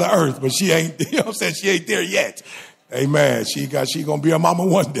good by the earth, but she ain't, you know what I'm saying? She ain't there yet. Amen. She going to be a mama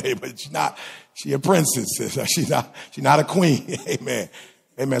one day, but she's not. She a princess. She's not a queen. Amen.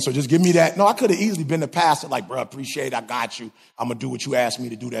 Amen. So just give me that. No, I could have easily been the pastor like, bro, appreciate it. I got you. I'm going to do what you asked me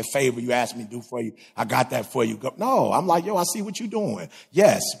to do, that favor you asked me to do for you. I got that for you. No, I'm like, yo, I see what you're doing.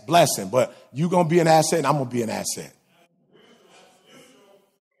 Yes, blessing, but you going to be an asset and I'm going to be an asset.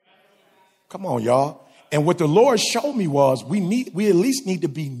 Come on, y'all. And what the Lord showed me was we at least need to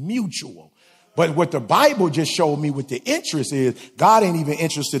be mutual. But what the Bible just showed me with the interest is God ain't even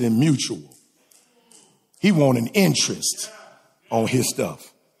interested in mutual. He want an interest on his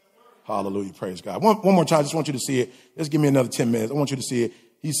stuff. Hallelujah. Praise God. One more time. I just want you to see it. Just give me another 10 minutes. I want you to see it.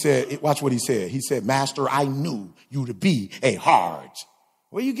 He said, watch what he said. He said, Master, I knew you to be a hard.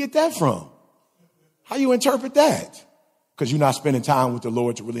 Where you get that from? How you interpret that? Because you're not spending time with the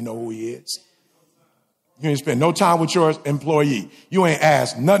Lord to really know who he is. You ain't spend no time with your employee. You ain't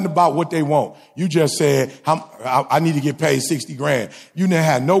asked nothing about what they want. You just said, I need to get paid 60 grand. You didn't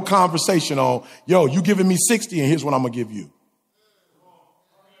have no conversation on, yo, you giving me 60 and here's what I'm going to give you.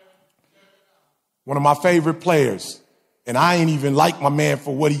 One of my favorite players, and I ain't even like my man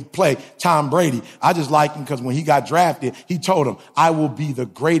for what he played, Tom Brady. I just like him because when he got drafted, he told him, I will be the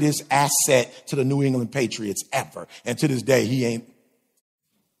greatest asset to the New England Patriots ever. And to this day, he ain't.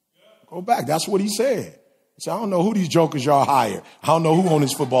 Go back. That's what he said. So I don't know who these jokers y'all hire. I don't know who on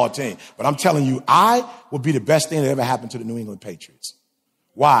this football team. But I'm telling you, I will be the best thing that ever happened to the New England Patriots.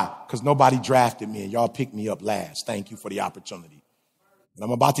 Why? Because nobody drafted me and y'all picked me up last. Thank you for the opportunity. And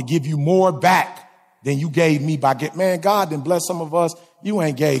I'm about to give you more back than you gave me by man, God didn't bless some of us. You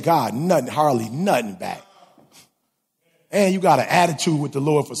ain't gave God nothing, hardly nothing back. And you got an attitude with the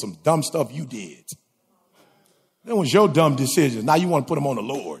Lord for some dumb stuff you did. That was your dumb decisions. Now you want to put them on the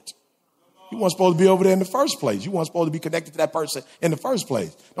Lord. You weren't supposed to be over there in the first place. You weren't supposed to be connected to that person in the first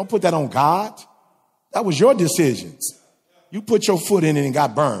place. Don't put that on God. That was your decisions. You put your foot in it and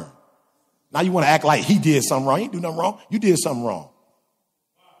got burned. Now you want to act like he did something wrong. He didn't do nothing wrong. You did something wrong.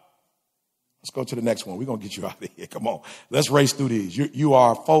 Let's go to the next one. We're going to get you out of here. Come on. Let's race through these. You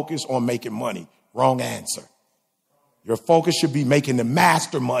are focused on making money. Wrong answer. Your focus should be making the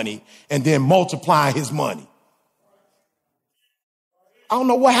master money and then multiplying his money. I don't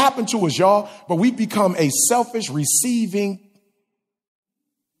know what happened to us, y'all, but we become a selfish receiving.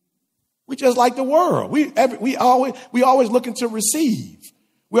 We just like the world. We always looking to receive.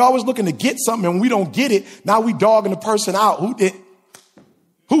 We're always looking to get something, and when we don't get it, now we dogging the person out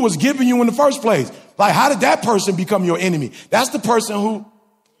who was giving you in the first place. Like, how did that person become your enemy? That's the person who.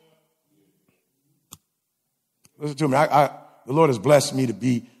 Listen to me. The Lord has blessed me to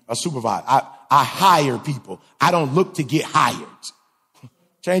be a supervisor. I hire people. I don't look to get hired.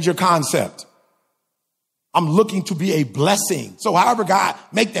 Change your concept. I'm looking to be a blessing. So however God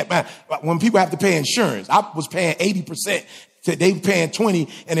make that, man, when people have to pay insurance, I was paying 80%. They were paying 20.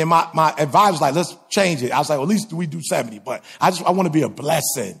 And then my advisor was like, let's change it. I was like, well, at least we do 70, but I want to be a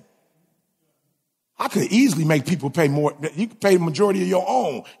blessing. I could easily make people pay more. You could pay the majority of your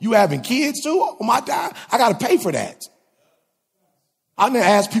own. You having kids too? Oh my God. I got to pay for that. I didn't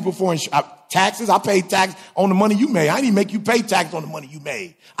ask people for taxes. I paid tax on the money you made. I didn't make you pay tax on the money you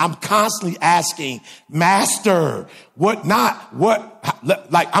made. I'm constantly asking, Master, I'm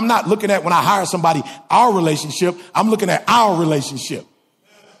not looking at when I hire somebody, our relationship. I'm looking at our relationship.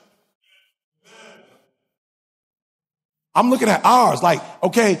 I'm looking at ours. Like,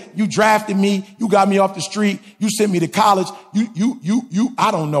 okay, you drafted me. You got me off the street. You sent me to college.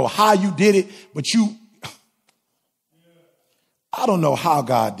 I don't know how you did it, but I don't know how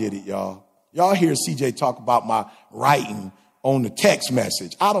God did it, y'all. Y'all hear CJ talk about my writing on the text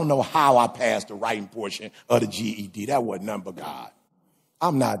message. I don't know how I passed the writing portion of the GED. That wasn't none but God.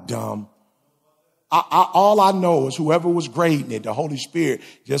 I'm not dumb. All I know is whoever was grading it, the Holy Spirit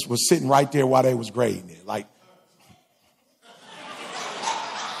just was sitting right there while they was grading it. Like,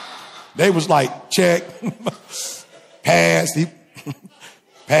 they was like, check, pass,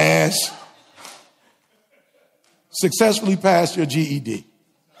 pass. Successfully passed your GED.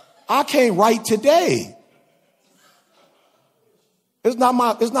 I can't write today. It's not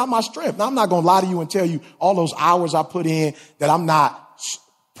my strength. Now, I'm not going to lie to you and tell you all those hours I put in that I'm not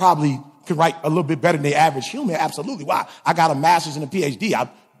probably could write a little bit better than the average human. Absolutely. Why? I got a master's and a PhD.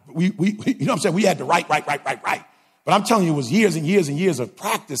 You know what I'm saying? We had to write. But I'm telling you, it was years and years and years of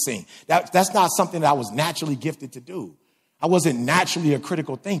practicing. That's not something that I was naturally gifted to do. I wasn't naturally a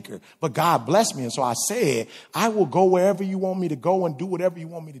critical thinker, but God blessed me. And so I said, I will go wherever you want me to go and do whatever you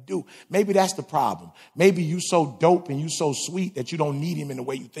want me to do. Maybe that's the problem. Maybe you so dope and you so sweet that you don't need him in the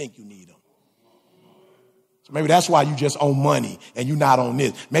way you think you need him. So maybe that's why you just owe money and you're not on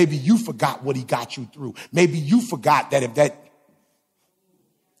this. Maybe you forgot what he got you through. Maybe you forgot that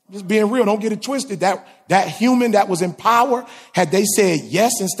just being real, don't get it twisted. That human that was in power, had they said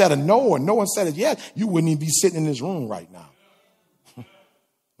yes instead of no, or no instead of yes, you wouldn't even be sitting in this room right now.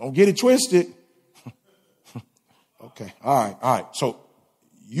 Don't get it twisted. Okay. All right. So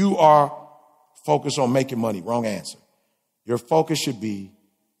you are focused on making money. Wrong answer. Your focus should be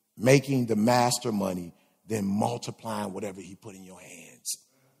making the master money, then multiplying whatever he put in your hands.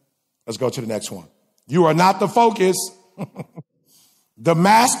 Let's go to the next one. You are not the focus. The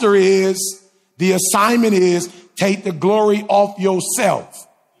master is, the assignment is, take the glory off yourself.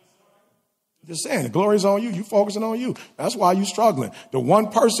 Just saying, the glory's on you. You focusing on you. That's why you struggling. The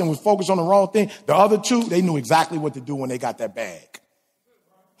one person was focused on the wrong thing. The other two, they knew exactly what to do when they got that bag.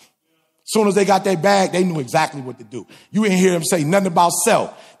 As soon as they got that bag, they knew exactly what to do. You didn't hear them say nothing about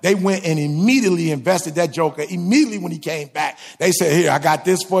self. They went and immediately invested that joker. Immediately when he came back, they said, here, I got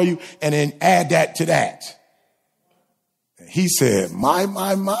this for you, and then add that to that. And he said, my,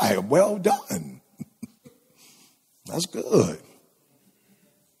 well done. That's good.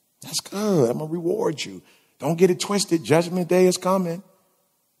 That's good. I'm going to reward you. Don't get it twisted. Judgment day is coming.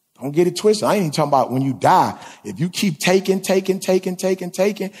 Don't get it twisted. I ain't even talking about when you die. If you keep taking,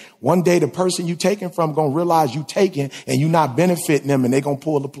 one day the person you taking from going to realize you taking and you not benefiting them, and they going to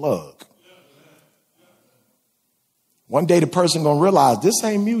pull the plug. One day the person going to realize this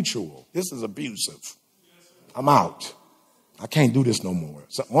ain't mutual. This is abusive. I'm out. I can't do this no more.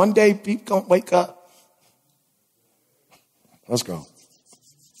 So one day people going to wake up. Let's go.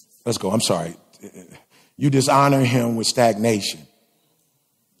 I'm sorry. You dishonor him with stagnation.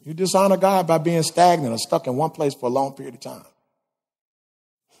 You dishonor God by being stagnant or stuck in one place for a long period of time.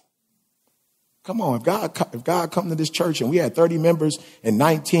 Come on, if God come to this church and we had 30 members in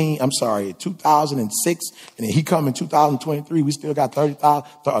 2006, and then he come in 2023, we still got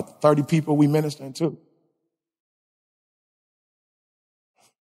 30 people we ministering to.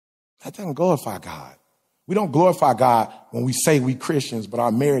 That doesn't glorify God. We don't glorify God when we say we Christians, but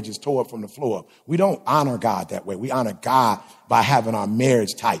our marriage is tore up from the floor up. We don't honor God that way. We honor God by having our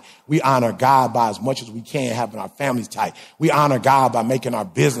marriage tight. We honor God by as much as we can having our families tight. We honor God by making our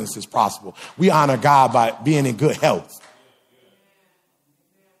businesses prosperous. We honor God by being in good health.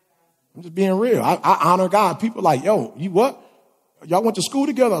 I'm just being real. I honor God. People like, yo, you what? Y'all went to school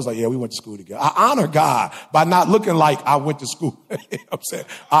together? I was like, yeah, we went to school together. I honor God by not looking like I went to school. You know what I'm saying?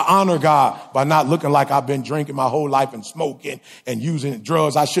 I honor God by not looking like I've been drinking my whole life and smoking and using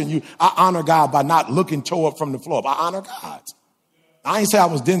drugs I shouldn't use. I honor God by not looking tore up from the floor up. I honor God. I ain't say I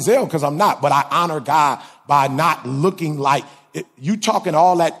was Denzel because I'm not, but I honor God by not looking like you talking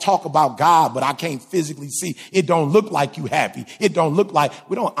all that talk about God, but I can't physically see. It don't look like you happy. It don't look like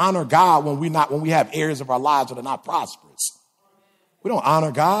we don't honor God when we have areas of our lives that are not prosperous. We don't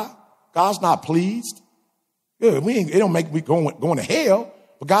honor God. God's not pleased. It don't make we going to hell,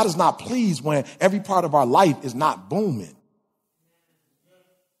 but God is not pleased when every part of our life is not booming.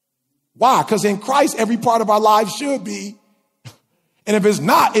 Why? Because in Christ, every part of our life should be. And if it's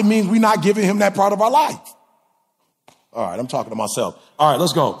not, it means we're not giving him that part of our life. All right, I'm talking to myself. All right,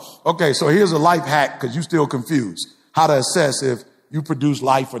 let's go. Okay, so here's a life hack because you're still confused. How to assess if you produce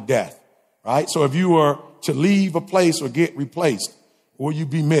life or death, right? So if you were to leave a place or get replaced, will you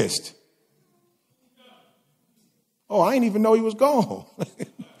be missed? Oh, I didn't even know he was gone.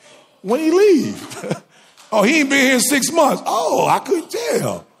 When did he leave? Oh, he ain't been here 6 months. Oh, I couldn't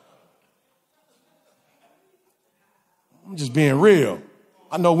tell. I'm just being real.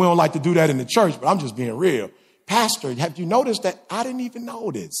 I know we don't like to do that in the church, but I'm just being real. Pastor, have you noticed that? I didn't even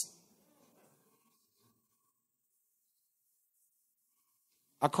know this.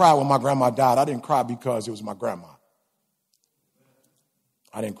 I cried when my grandma died. I didn't cry because it was my grandma.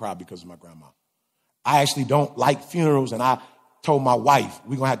 I didn't cry because of my grandma. I actually don't like funerals, and I told my wife,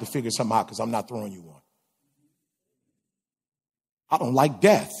 we're going to have to figure something out because I'm not throwing you one. I don't like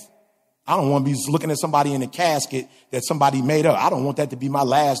death. I don't want to be looking at somebody in a casket that somebody made up. I don't want that to be my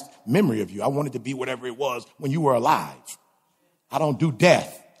last memory of you. I want it to be whatever it was when you were alive. I don't do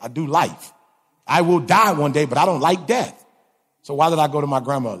death. I do life. I will die one day, but I don't like death. So why did I go to my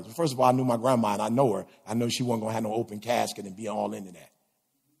grandmother's? First of all, I knew my grandma and I know her. I know she wasn't going to have no open casket and be all into that.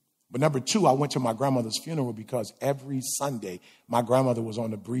 But number two, I went to my grandmother's funeral because every Sunday, my grandmother was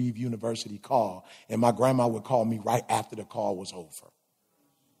on the Breve University call, and my grandma would call me right after the call was over.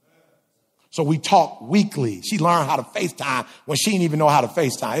 So we talked weekly. She learned how to FaceTime when she didn't even know how to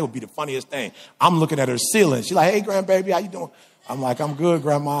FaceTime. It would be the funniest thing. I'm looking at her ceiling. She's like, hey, grandbaby, how you doing? I'm like, I'm good,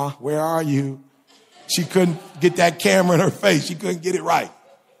 grandma. Where are you? She couldn't get that camera in her face. She couldn't get it right.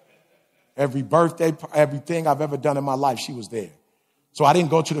 Every birthday, everything I've ever done in my life, she was there. So I didn't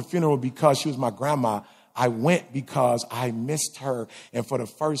go to the funeral because she was my grandma. I went because I missed her. And for the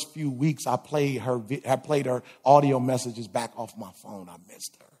first few weeks, I played her audio messages back off my phone. I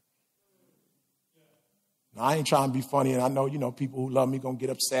missed her. Now, I ain't trying to be funny, and I know, people who love me going to get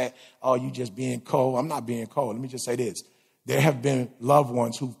upset. Oh, you just being cold. I'm not being cold. Let me just say this. There have been loved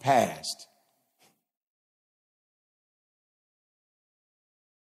ones who've passed.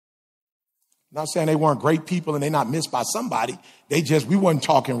 I'm not saying they weren't great people and they're not missed by somebody. We wasn't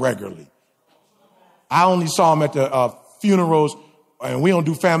talking regularly. I only saw them at the funerals, and we don't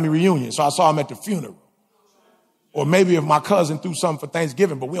do family reunions, so I saw them at the funeral. Or maybe if my cousin threw something for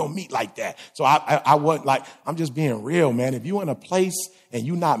Thanksgiving, but we don't meet like that. So I wasn't like, I'm just being real, man. If you're in a place and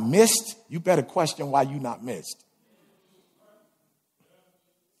you're not missed, you better question why you're not missed.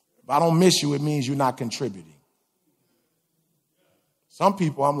 If I don't miss you, it means you're not contributing. Some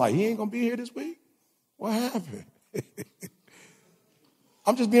people, I'm like, he ain't going to be here this week? What happened?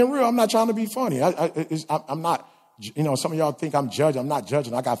 I'm just being real. I'm not trying to be funny. I'm not. Some of y'all think I'm judging. I'm not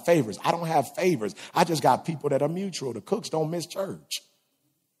judging. I got favors. I don't have favors. I just got people that are mutual. The cooks don't miss church.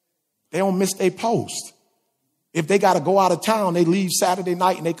 They don't miss their post. If they got to go out of town, they leave Saturday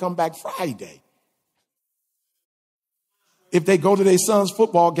night and they come back Friday. If they go to their son's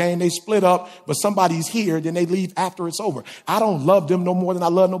football game, they split up, but somebody's here, then they leave after it's over. I don't love them no more than I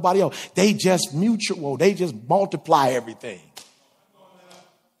love nobody else. They just mutual. They just multiply everything.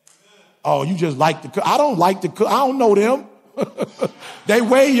 Oh, you just like the cook. I don't like the cook. I don't know them. They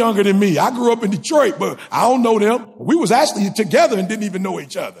way younger than me. I grew up in Detroit, but I don't know them. We was actually together and didn't even know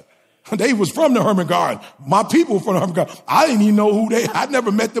each other. They was from the Herman Garden. My people were from the Herman Garden. I didn't even know who I'd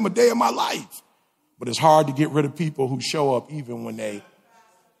never met them a day in my life. But it's hard to get rid of people who show up even when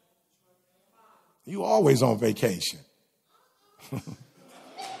you always on vacation.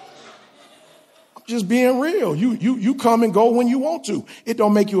 Just being real. You come and go when you want to. It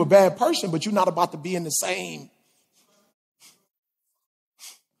don't make you a bad person, but you're not about to be in the same.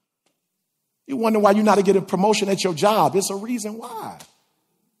 You wonder why you're not to get a promotion at your job. It's a reason why.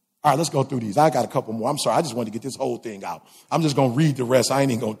 All right, let's go through these. I got a couple more. I'm sorry. I just wanted to get this whole thing out. I'm just going to read the rest. I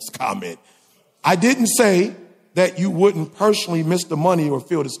ain't even going to comment. I didn't say that you wouldn't personally miss the money or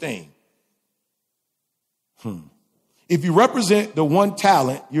feel the sting. If you represent the one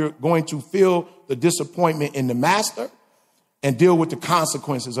talent, you're going to feel the disappointment in the master and deal with the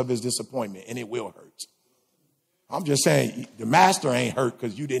consequences of his disappointment, and it will hurt. I'm just saying the master ain't hurt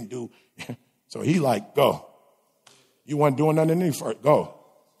because you didn't do. So he like, go. You weren't doing nothing new first. Go.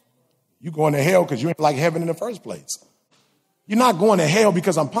 You going to hell because you ain't like heaven in the first place. You're not going to hell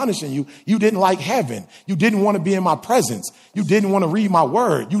because I'm punishing you. You didn't like heaven. You didn't want to be in my presence. You didn't want to read my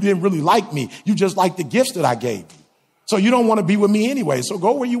word. You didn't really like me. You just like the gifts that I gave you. So you don't want to be with me anyway. So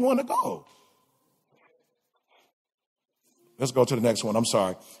go where you want to go. Let's go to the next one. I'm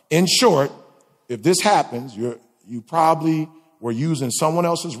sorry. In short, if this happens, you probably were using someone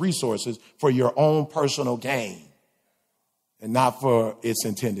else's resources for your own personal gain and not for its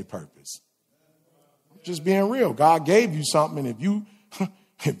intended purpose. Just being real. God gave you something, and if you,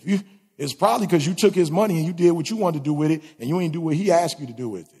 it's probably because you took his money and you did what you wanted to do with it, and you ain't do what he asked you to do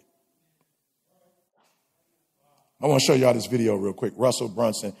with it. I want to show y'all this video real quick. Russell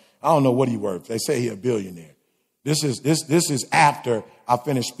Brunson. I don't know what he worth. They say he's a billionaire. This is after I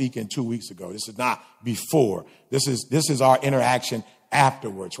finished speaking 2 weeks ago. This is not before. This is our interaction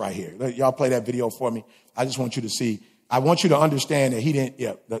afterwards right here. Y'all play that video for me. I just want you to see. I want you to understand that he didn't.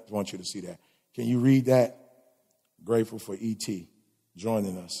 Yeah, I want you to see that. Can you read that? Grateful for E.T.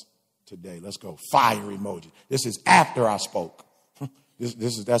 joining us today. Let's go. Fire emoji. This is after I spoke.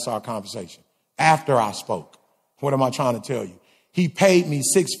 That's our conversation. After I spoke. What am I trying to tell you? He paid me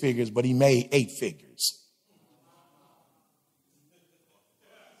 6 figures, but he made 8 figures.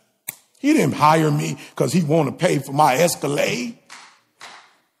 He didn't hire me because he want to pay for my Escalade.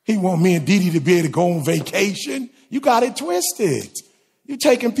 He want me and Dee Dee to be able to go on vacation. You got it twisted. You're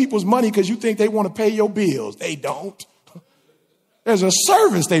taking people's money because you think they want to pay your bills. They don't. There's a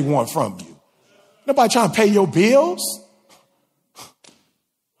service they want from you. Nobody trying to pay your bills.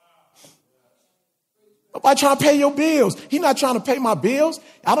 Nobody trying to pay your bills. He's not trying to pay my bills.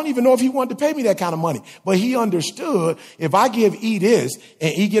 I don't even know if he wanted to pay me that kind of money. But he understood if I give E this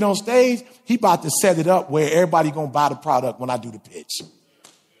and he get on stage, he about to set it up where everybody going to buy the product when I do the pitch.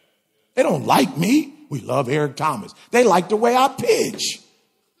 They don't like me. We love Eric Thomas. They like the way I pitch.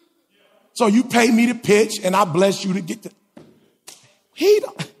 So you pay me to pitch and I bless you to get the. He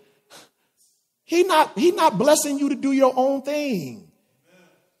not blessing you to do your own thing.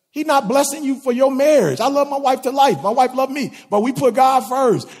 He's not blessing you for your marriage. I love my wife to life. My wife loved me, but we put God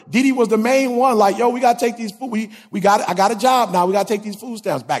first. Dee Dee was the main one. Like, yo, we got to take these food. I got a job now. We got to take these food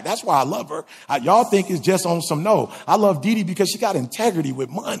stamps back. That's why I love her. Y'all think it's just on some no. I love Dee Dee because she got integrity with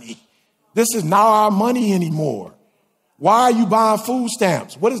money. This is not our money anymore. Why are you buying food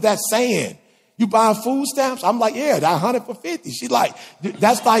stamps? What is that saying? You buying food stamps? I'm like, yeah, that 100 for 50. She like,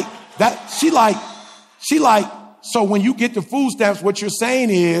 that's like that. She like, so when you get the food stamps, what you're saying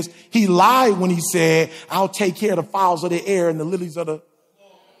is he lied when he said, I'll take care of the fowls of the air and the lilies of the.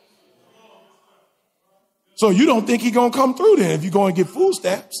 So you don't think he's going to come through then if you're going to get food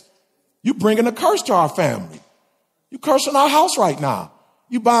stamps. You bringing a curse to our family. You cursing our house right now.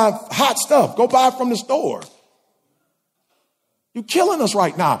 You buying hot stuff. Go buy it from the store. You killing us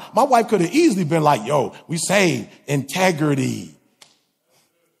right now. My wife could have easily been like, yo, we say integrity.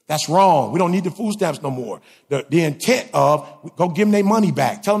 That's wrong. We don't need the food stamps no more. The intent of go give them their money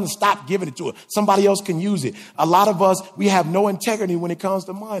back. Tell them to stop giving it to us. Somebody else can use it. A lot of us, we have no integrity when it comes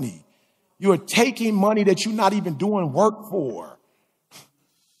to money. You are taking money that you're not even doing work for.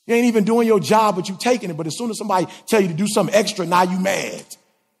 You ain't even doing your job, but you're taking it. But as soon as somebody tell you to do something extra, now you mad.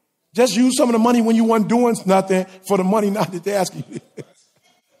 Just use some of the money when you weren't doing nothing for the money not that they're asking you.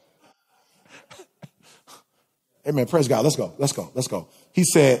 Amen. Praise God. Let's go. Let's go. Let's go. He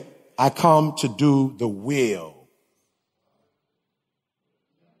said, I come to do the will.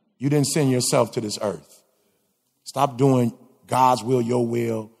 You didn't send yourself to this earth. Stop doing God's will, your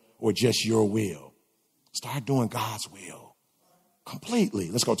will, or just your will. Start doing God's will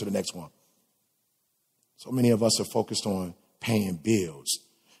completely. Let's go to the next one. So many of us are focused on paying bills.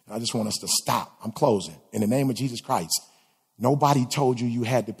 And I just want us to stop. I'm closing. In the name of Jesus Christ, nobody told you you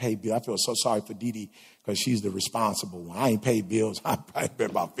had to pay bills. I feel so sorry for Dee Dee because she's the responsible one. I ain't paid bills. I've been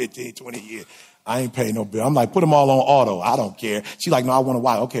about 15, 20 years. I ain't paying no bill. I'm like, put them all on auto. I don't care. She's like, no, I want to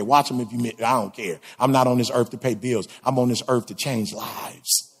watch. Okay, watch them if you mean. I don't care. I'm not on this earth to pay bills. I'm on this earth to change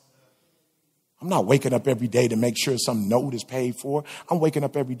lives. I'm not waking up every day to make sure some note is paid for. I'm waking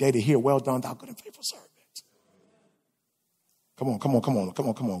up every day to hear, well done, thou good and faithful servant. Come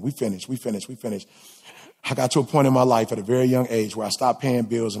on. We finished. I got to a point in my life at a very young age where I stopped paying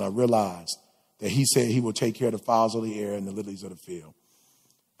bills and I realized that he said he will take care of the fowls of the air and the lilies of the field.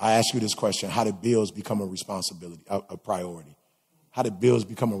 I ask you this question: how did bills become a responsibility, a priority? How did bills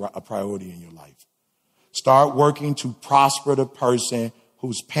become a priority in your life? Start working to prosper the person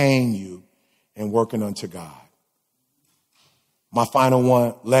who's paying you and working unto God. My final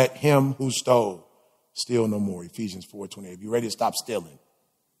one: let him who stole steal no more. Ephesians 4:28. If you're ready to stop stealing,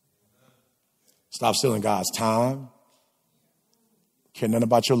 stop stealing God's time. Care nothing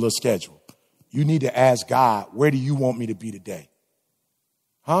about your little schedule. You need to ask God, where do you want me to be today?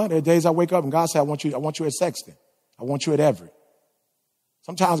 There are days I wake up and God said, I want you at Sexton. I want you at Everett.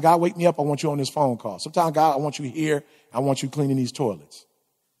 Sometimes God wake me up, I want you on this phone call. Sometimes God, I want you here. I want you cleaning these toilets.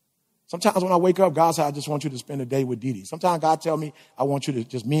 Sometimes when I wake up, God said, I just want you to spend a day with Dee Dee. Sometimes God tell me, I want you to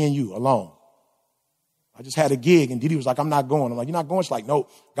just me and you alone. I just had a gig and Dee Dee was like, I'm not going. I'm like, you're not going? She's like, no.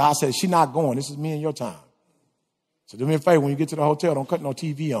 God said, she's not going. This is me and your time. So do me a favor, when you get to the hotel, don't cut no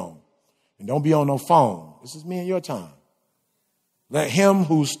TV on. And don't be on no phone. This is me and your time. Let him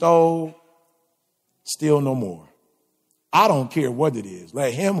who stole steal no more. I don't care what it is.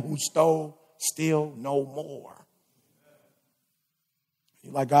 Let him who stole steal no more.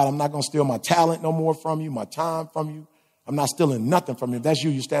 You're like, God, I'm not going to steal my talent no more from you, my time from you. I'm not stealing nothing from you. If that's you,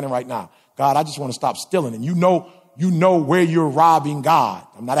 you're standing right now. God, I just want to stop stealing. And you know where you're robbing God.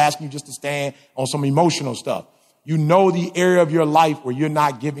 I'm not asking you just to stand on some emotional stuff. You know the area of your life where you're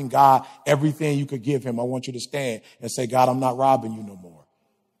not giving God everything you could give him. I want you to stand and say, God, I'm not robbing you no more.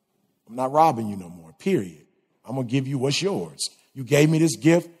 I'm not robbing you no more, period. I'm going to give you what's yours. You gave me this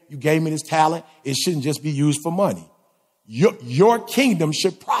gift. You gave me this talent. It shouldn't just be used for money. Your kingdom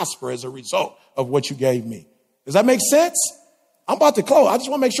should prosper as a result of what you gave me. Does that make sense? I'm about to close. I just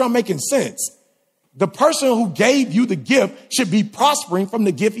want to make sure I'm making sense. The person who gave you the gift should be prospering from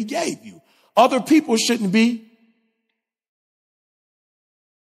the gift he gave you. Other people shouldn't be.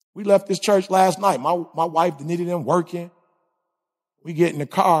 We left this church last night. My wife, Danita, them working. We get in the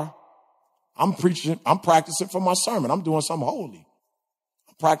car. I'm practicing for my sermon. I'm doing something holy.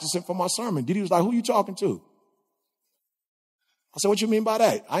 I'm practicing for my sermon. Didi was like, who you talking to? I said, what you mean by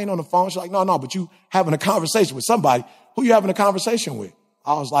that? I ain't on the phone. She's like, no, but you having a conversation with somebody. Who you having a conversation with?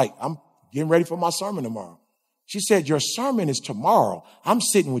 I was like, I'm getting ready for my sermon tomorrow. She said, your sermon is tomorrow. I'm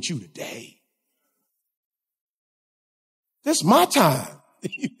sitting with you today. This is my time.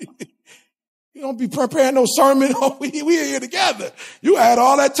 You don't be preparing no sermon. We here together. You had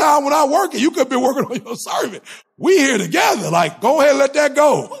all that time when I working. You could have been working on your sermon. We here together. Like, go ahead and let that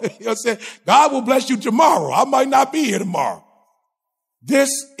go. You know what I'm saying? God will bless you tomorrow. I might not be here tomorrow.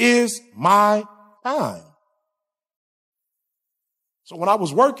 This is my time. So when I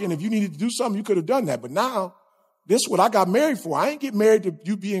was working, if you needed to do something, you could have done that. But now, this is what I got married for. I ain't get married to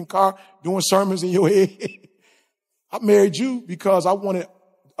you be in car doing sermons in your head. I married you because I wanted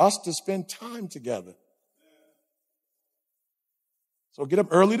us to spend time together. So get up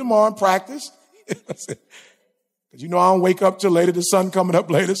early tomorrow and practice. Because you know I don't wake up till later. The sun coming up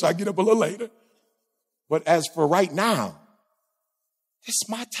later, so I get up a little later. But as for right now, this is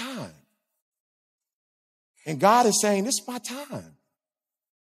my time. And God is saying, this is my time.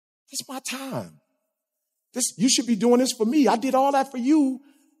 This is my time. You should be doing this for me. I did all that for you.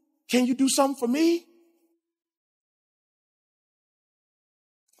 Can you do something for me?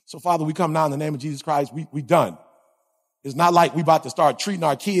 So, Father, we come now in the name of Jesus Christ. We done. It's not like we about to start treating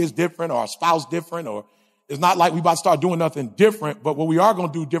our kids different or our spouse different, or it's not like we about to start doing nothing different. But what we are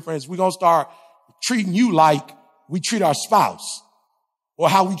going to do different is we're going to start treating you like we treat our spouse, or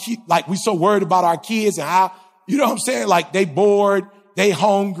how we keep, like we so worried about our kids and how, you know what I'm saying? Like they bored, they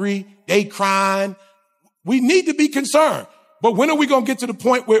hungry, they crying. We need to be concerned. But when are we going to get to the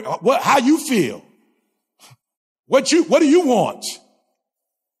point where, how you feel? What do you want?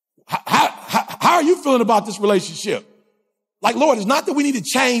 How are you feeling about this relationship? Like, Lord, it's not that we need to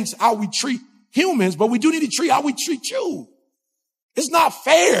change how we treat humans, but we do need to treat how we treat you. It's not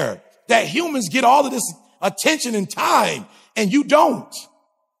fair that humans get all of this attention and time and you don't.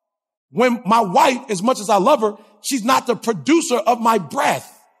 When my wife, as much as I love her, she's not the producer of my breath.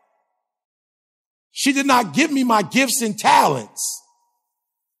 She did not give me my gifts and talents.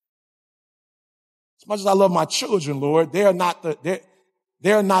 As much as I love my children, Lord, they're not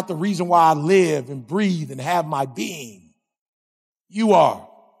the reason why I live and breathe and have my being. You are.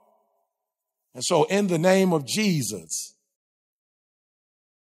 And so in the name of Jesus,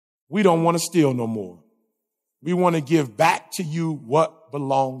 we don't want to steal no more. We want to give back to you what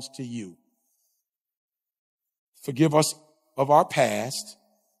belongs to you. Forgive us of our past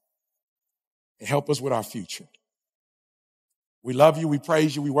and help us with our future. We love you, we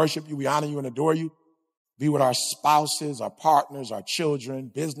praise you, we worship you, we honor you and adore you. Be with our spouses, our partners, our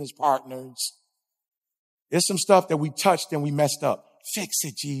children, business partners. There's some stuff that we touched and we messed up. Fix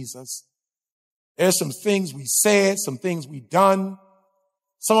it, Jesus. There's some things we said, some things we done.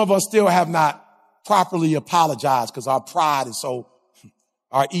 Some of us still have not properly apologized because our pride is so,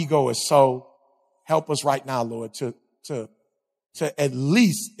 our ego is so. Help us right now, Lord, to at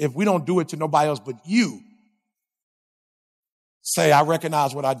least, if we don't do it to nobody else but you, say, I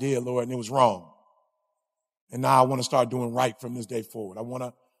recognize what I did, Lord, and it was wrong. And now I want to start doing right from this day forward. I want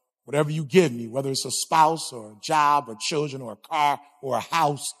to, whatever you give me, whether it's a spouse or a job or children or a car or a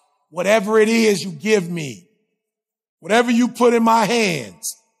house, whatever it is you give me, whatever you put in my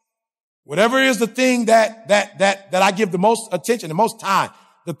hands, whatever is the thing that I give the most attention, the most time,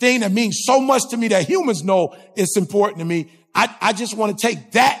 the thing that means so much to me that humans know it's important to me. I just want to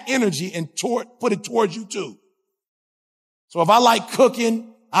take that energy and put it towards you too. So if I like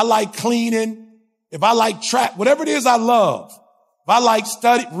cooking, I like cleaning, if I like whatever it is I love, if I like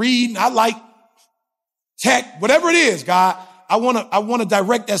reading, I like tech, whatever it is, God, I want to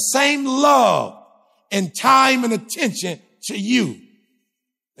direct that same love and time and attention to you.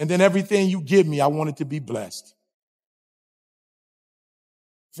 And then everything you give me, I want it to be blessed.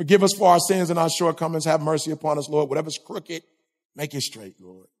 Forgive us for our sins and our shortcomings. Have mercy upon us, Lord. Whatever's crooked, make it straight,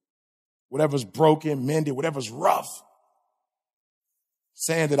 Lord. Whatever's broken, mend it. Whatever's rough,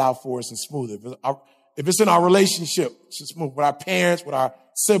 sand it out for us and smooth it. If it's in our relationship, smooth with our parents, with our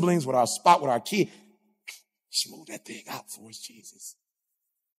siblings, with our with our kid, smooth that thing out for us, Jesus.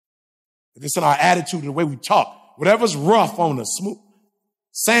 If it's in our attitude, the way we talk, whatever's rough on us, smooth.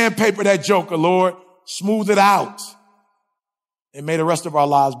 Sandpaper that joker, Lord. Smooth it out. And may the rest of our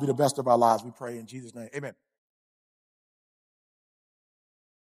lives be the best of our lives. We pray in Jesus' name. Amen.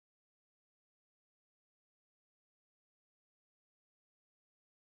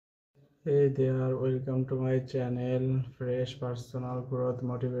 Hey there, welcome to my channel Fresh Personal Growth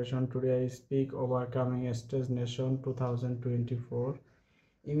Motivation. Today I speak overcoming Stagnation 2024.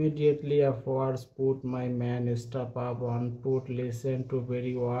 Immediately afterwards, put my man step up on put listen to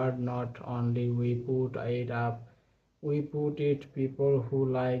very word. Not only we put it up, we put it people who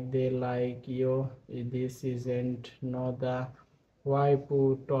like they like you. This isn't no the why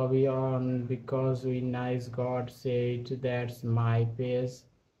put Toby on because we nice God said that's my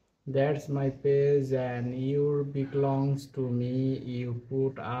page and you belongs to me. You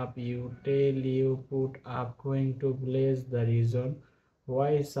put up, you tell you put up going to bless the reason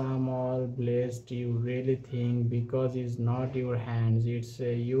why some all blessed you really think because it's not your hands, it's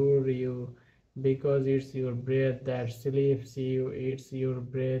you because it's your breath that sleeps you, it's your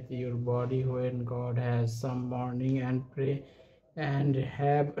breath, your body when God has some morning and pray and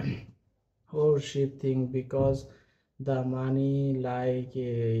have worship thing because the money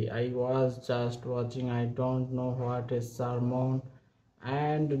I was just watching, I don't know what a sermon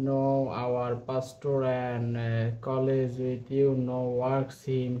and no our pastor and college with you no works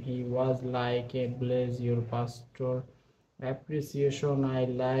him, he was like a bless your pastor appreciation I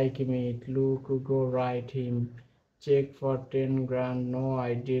like me look go write him check for 10 grand no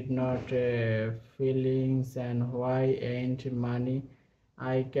I did not feelings and why ain't money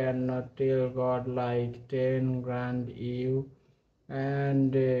I cannot tell God like 10 grand you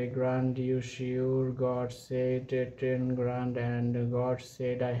and grand you sure God said 10 grand and God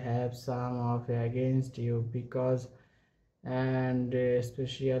said I have some of against you because and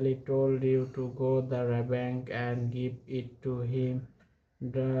especially told you to go the bank and give it to him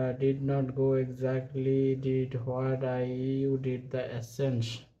did not go exactly did what I you did the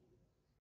essence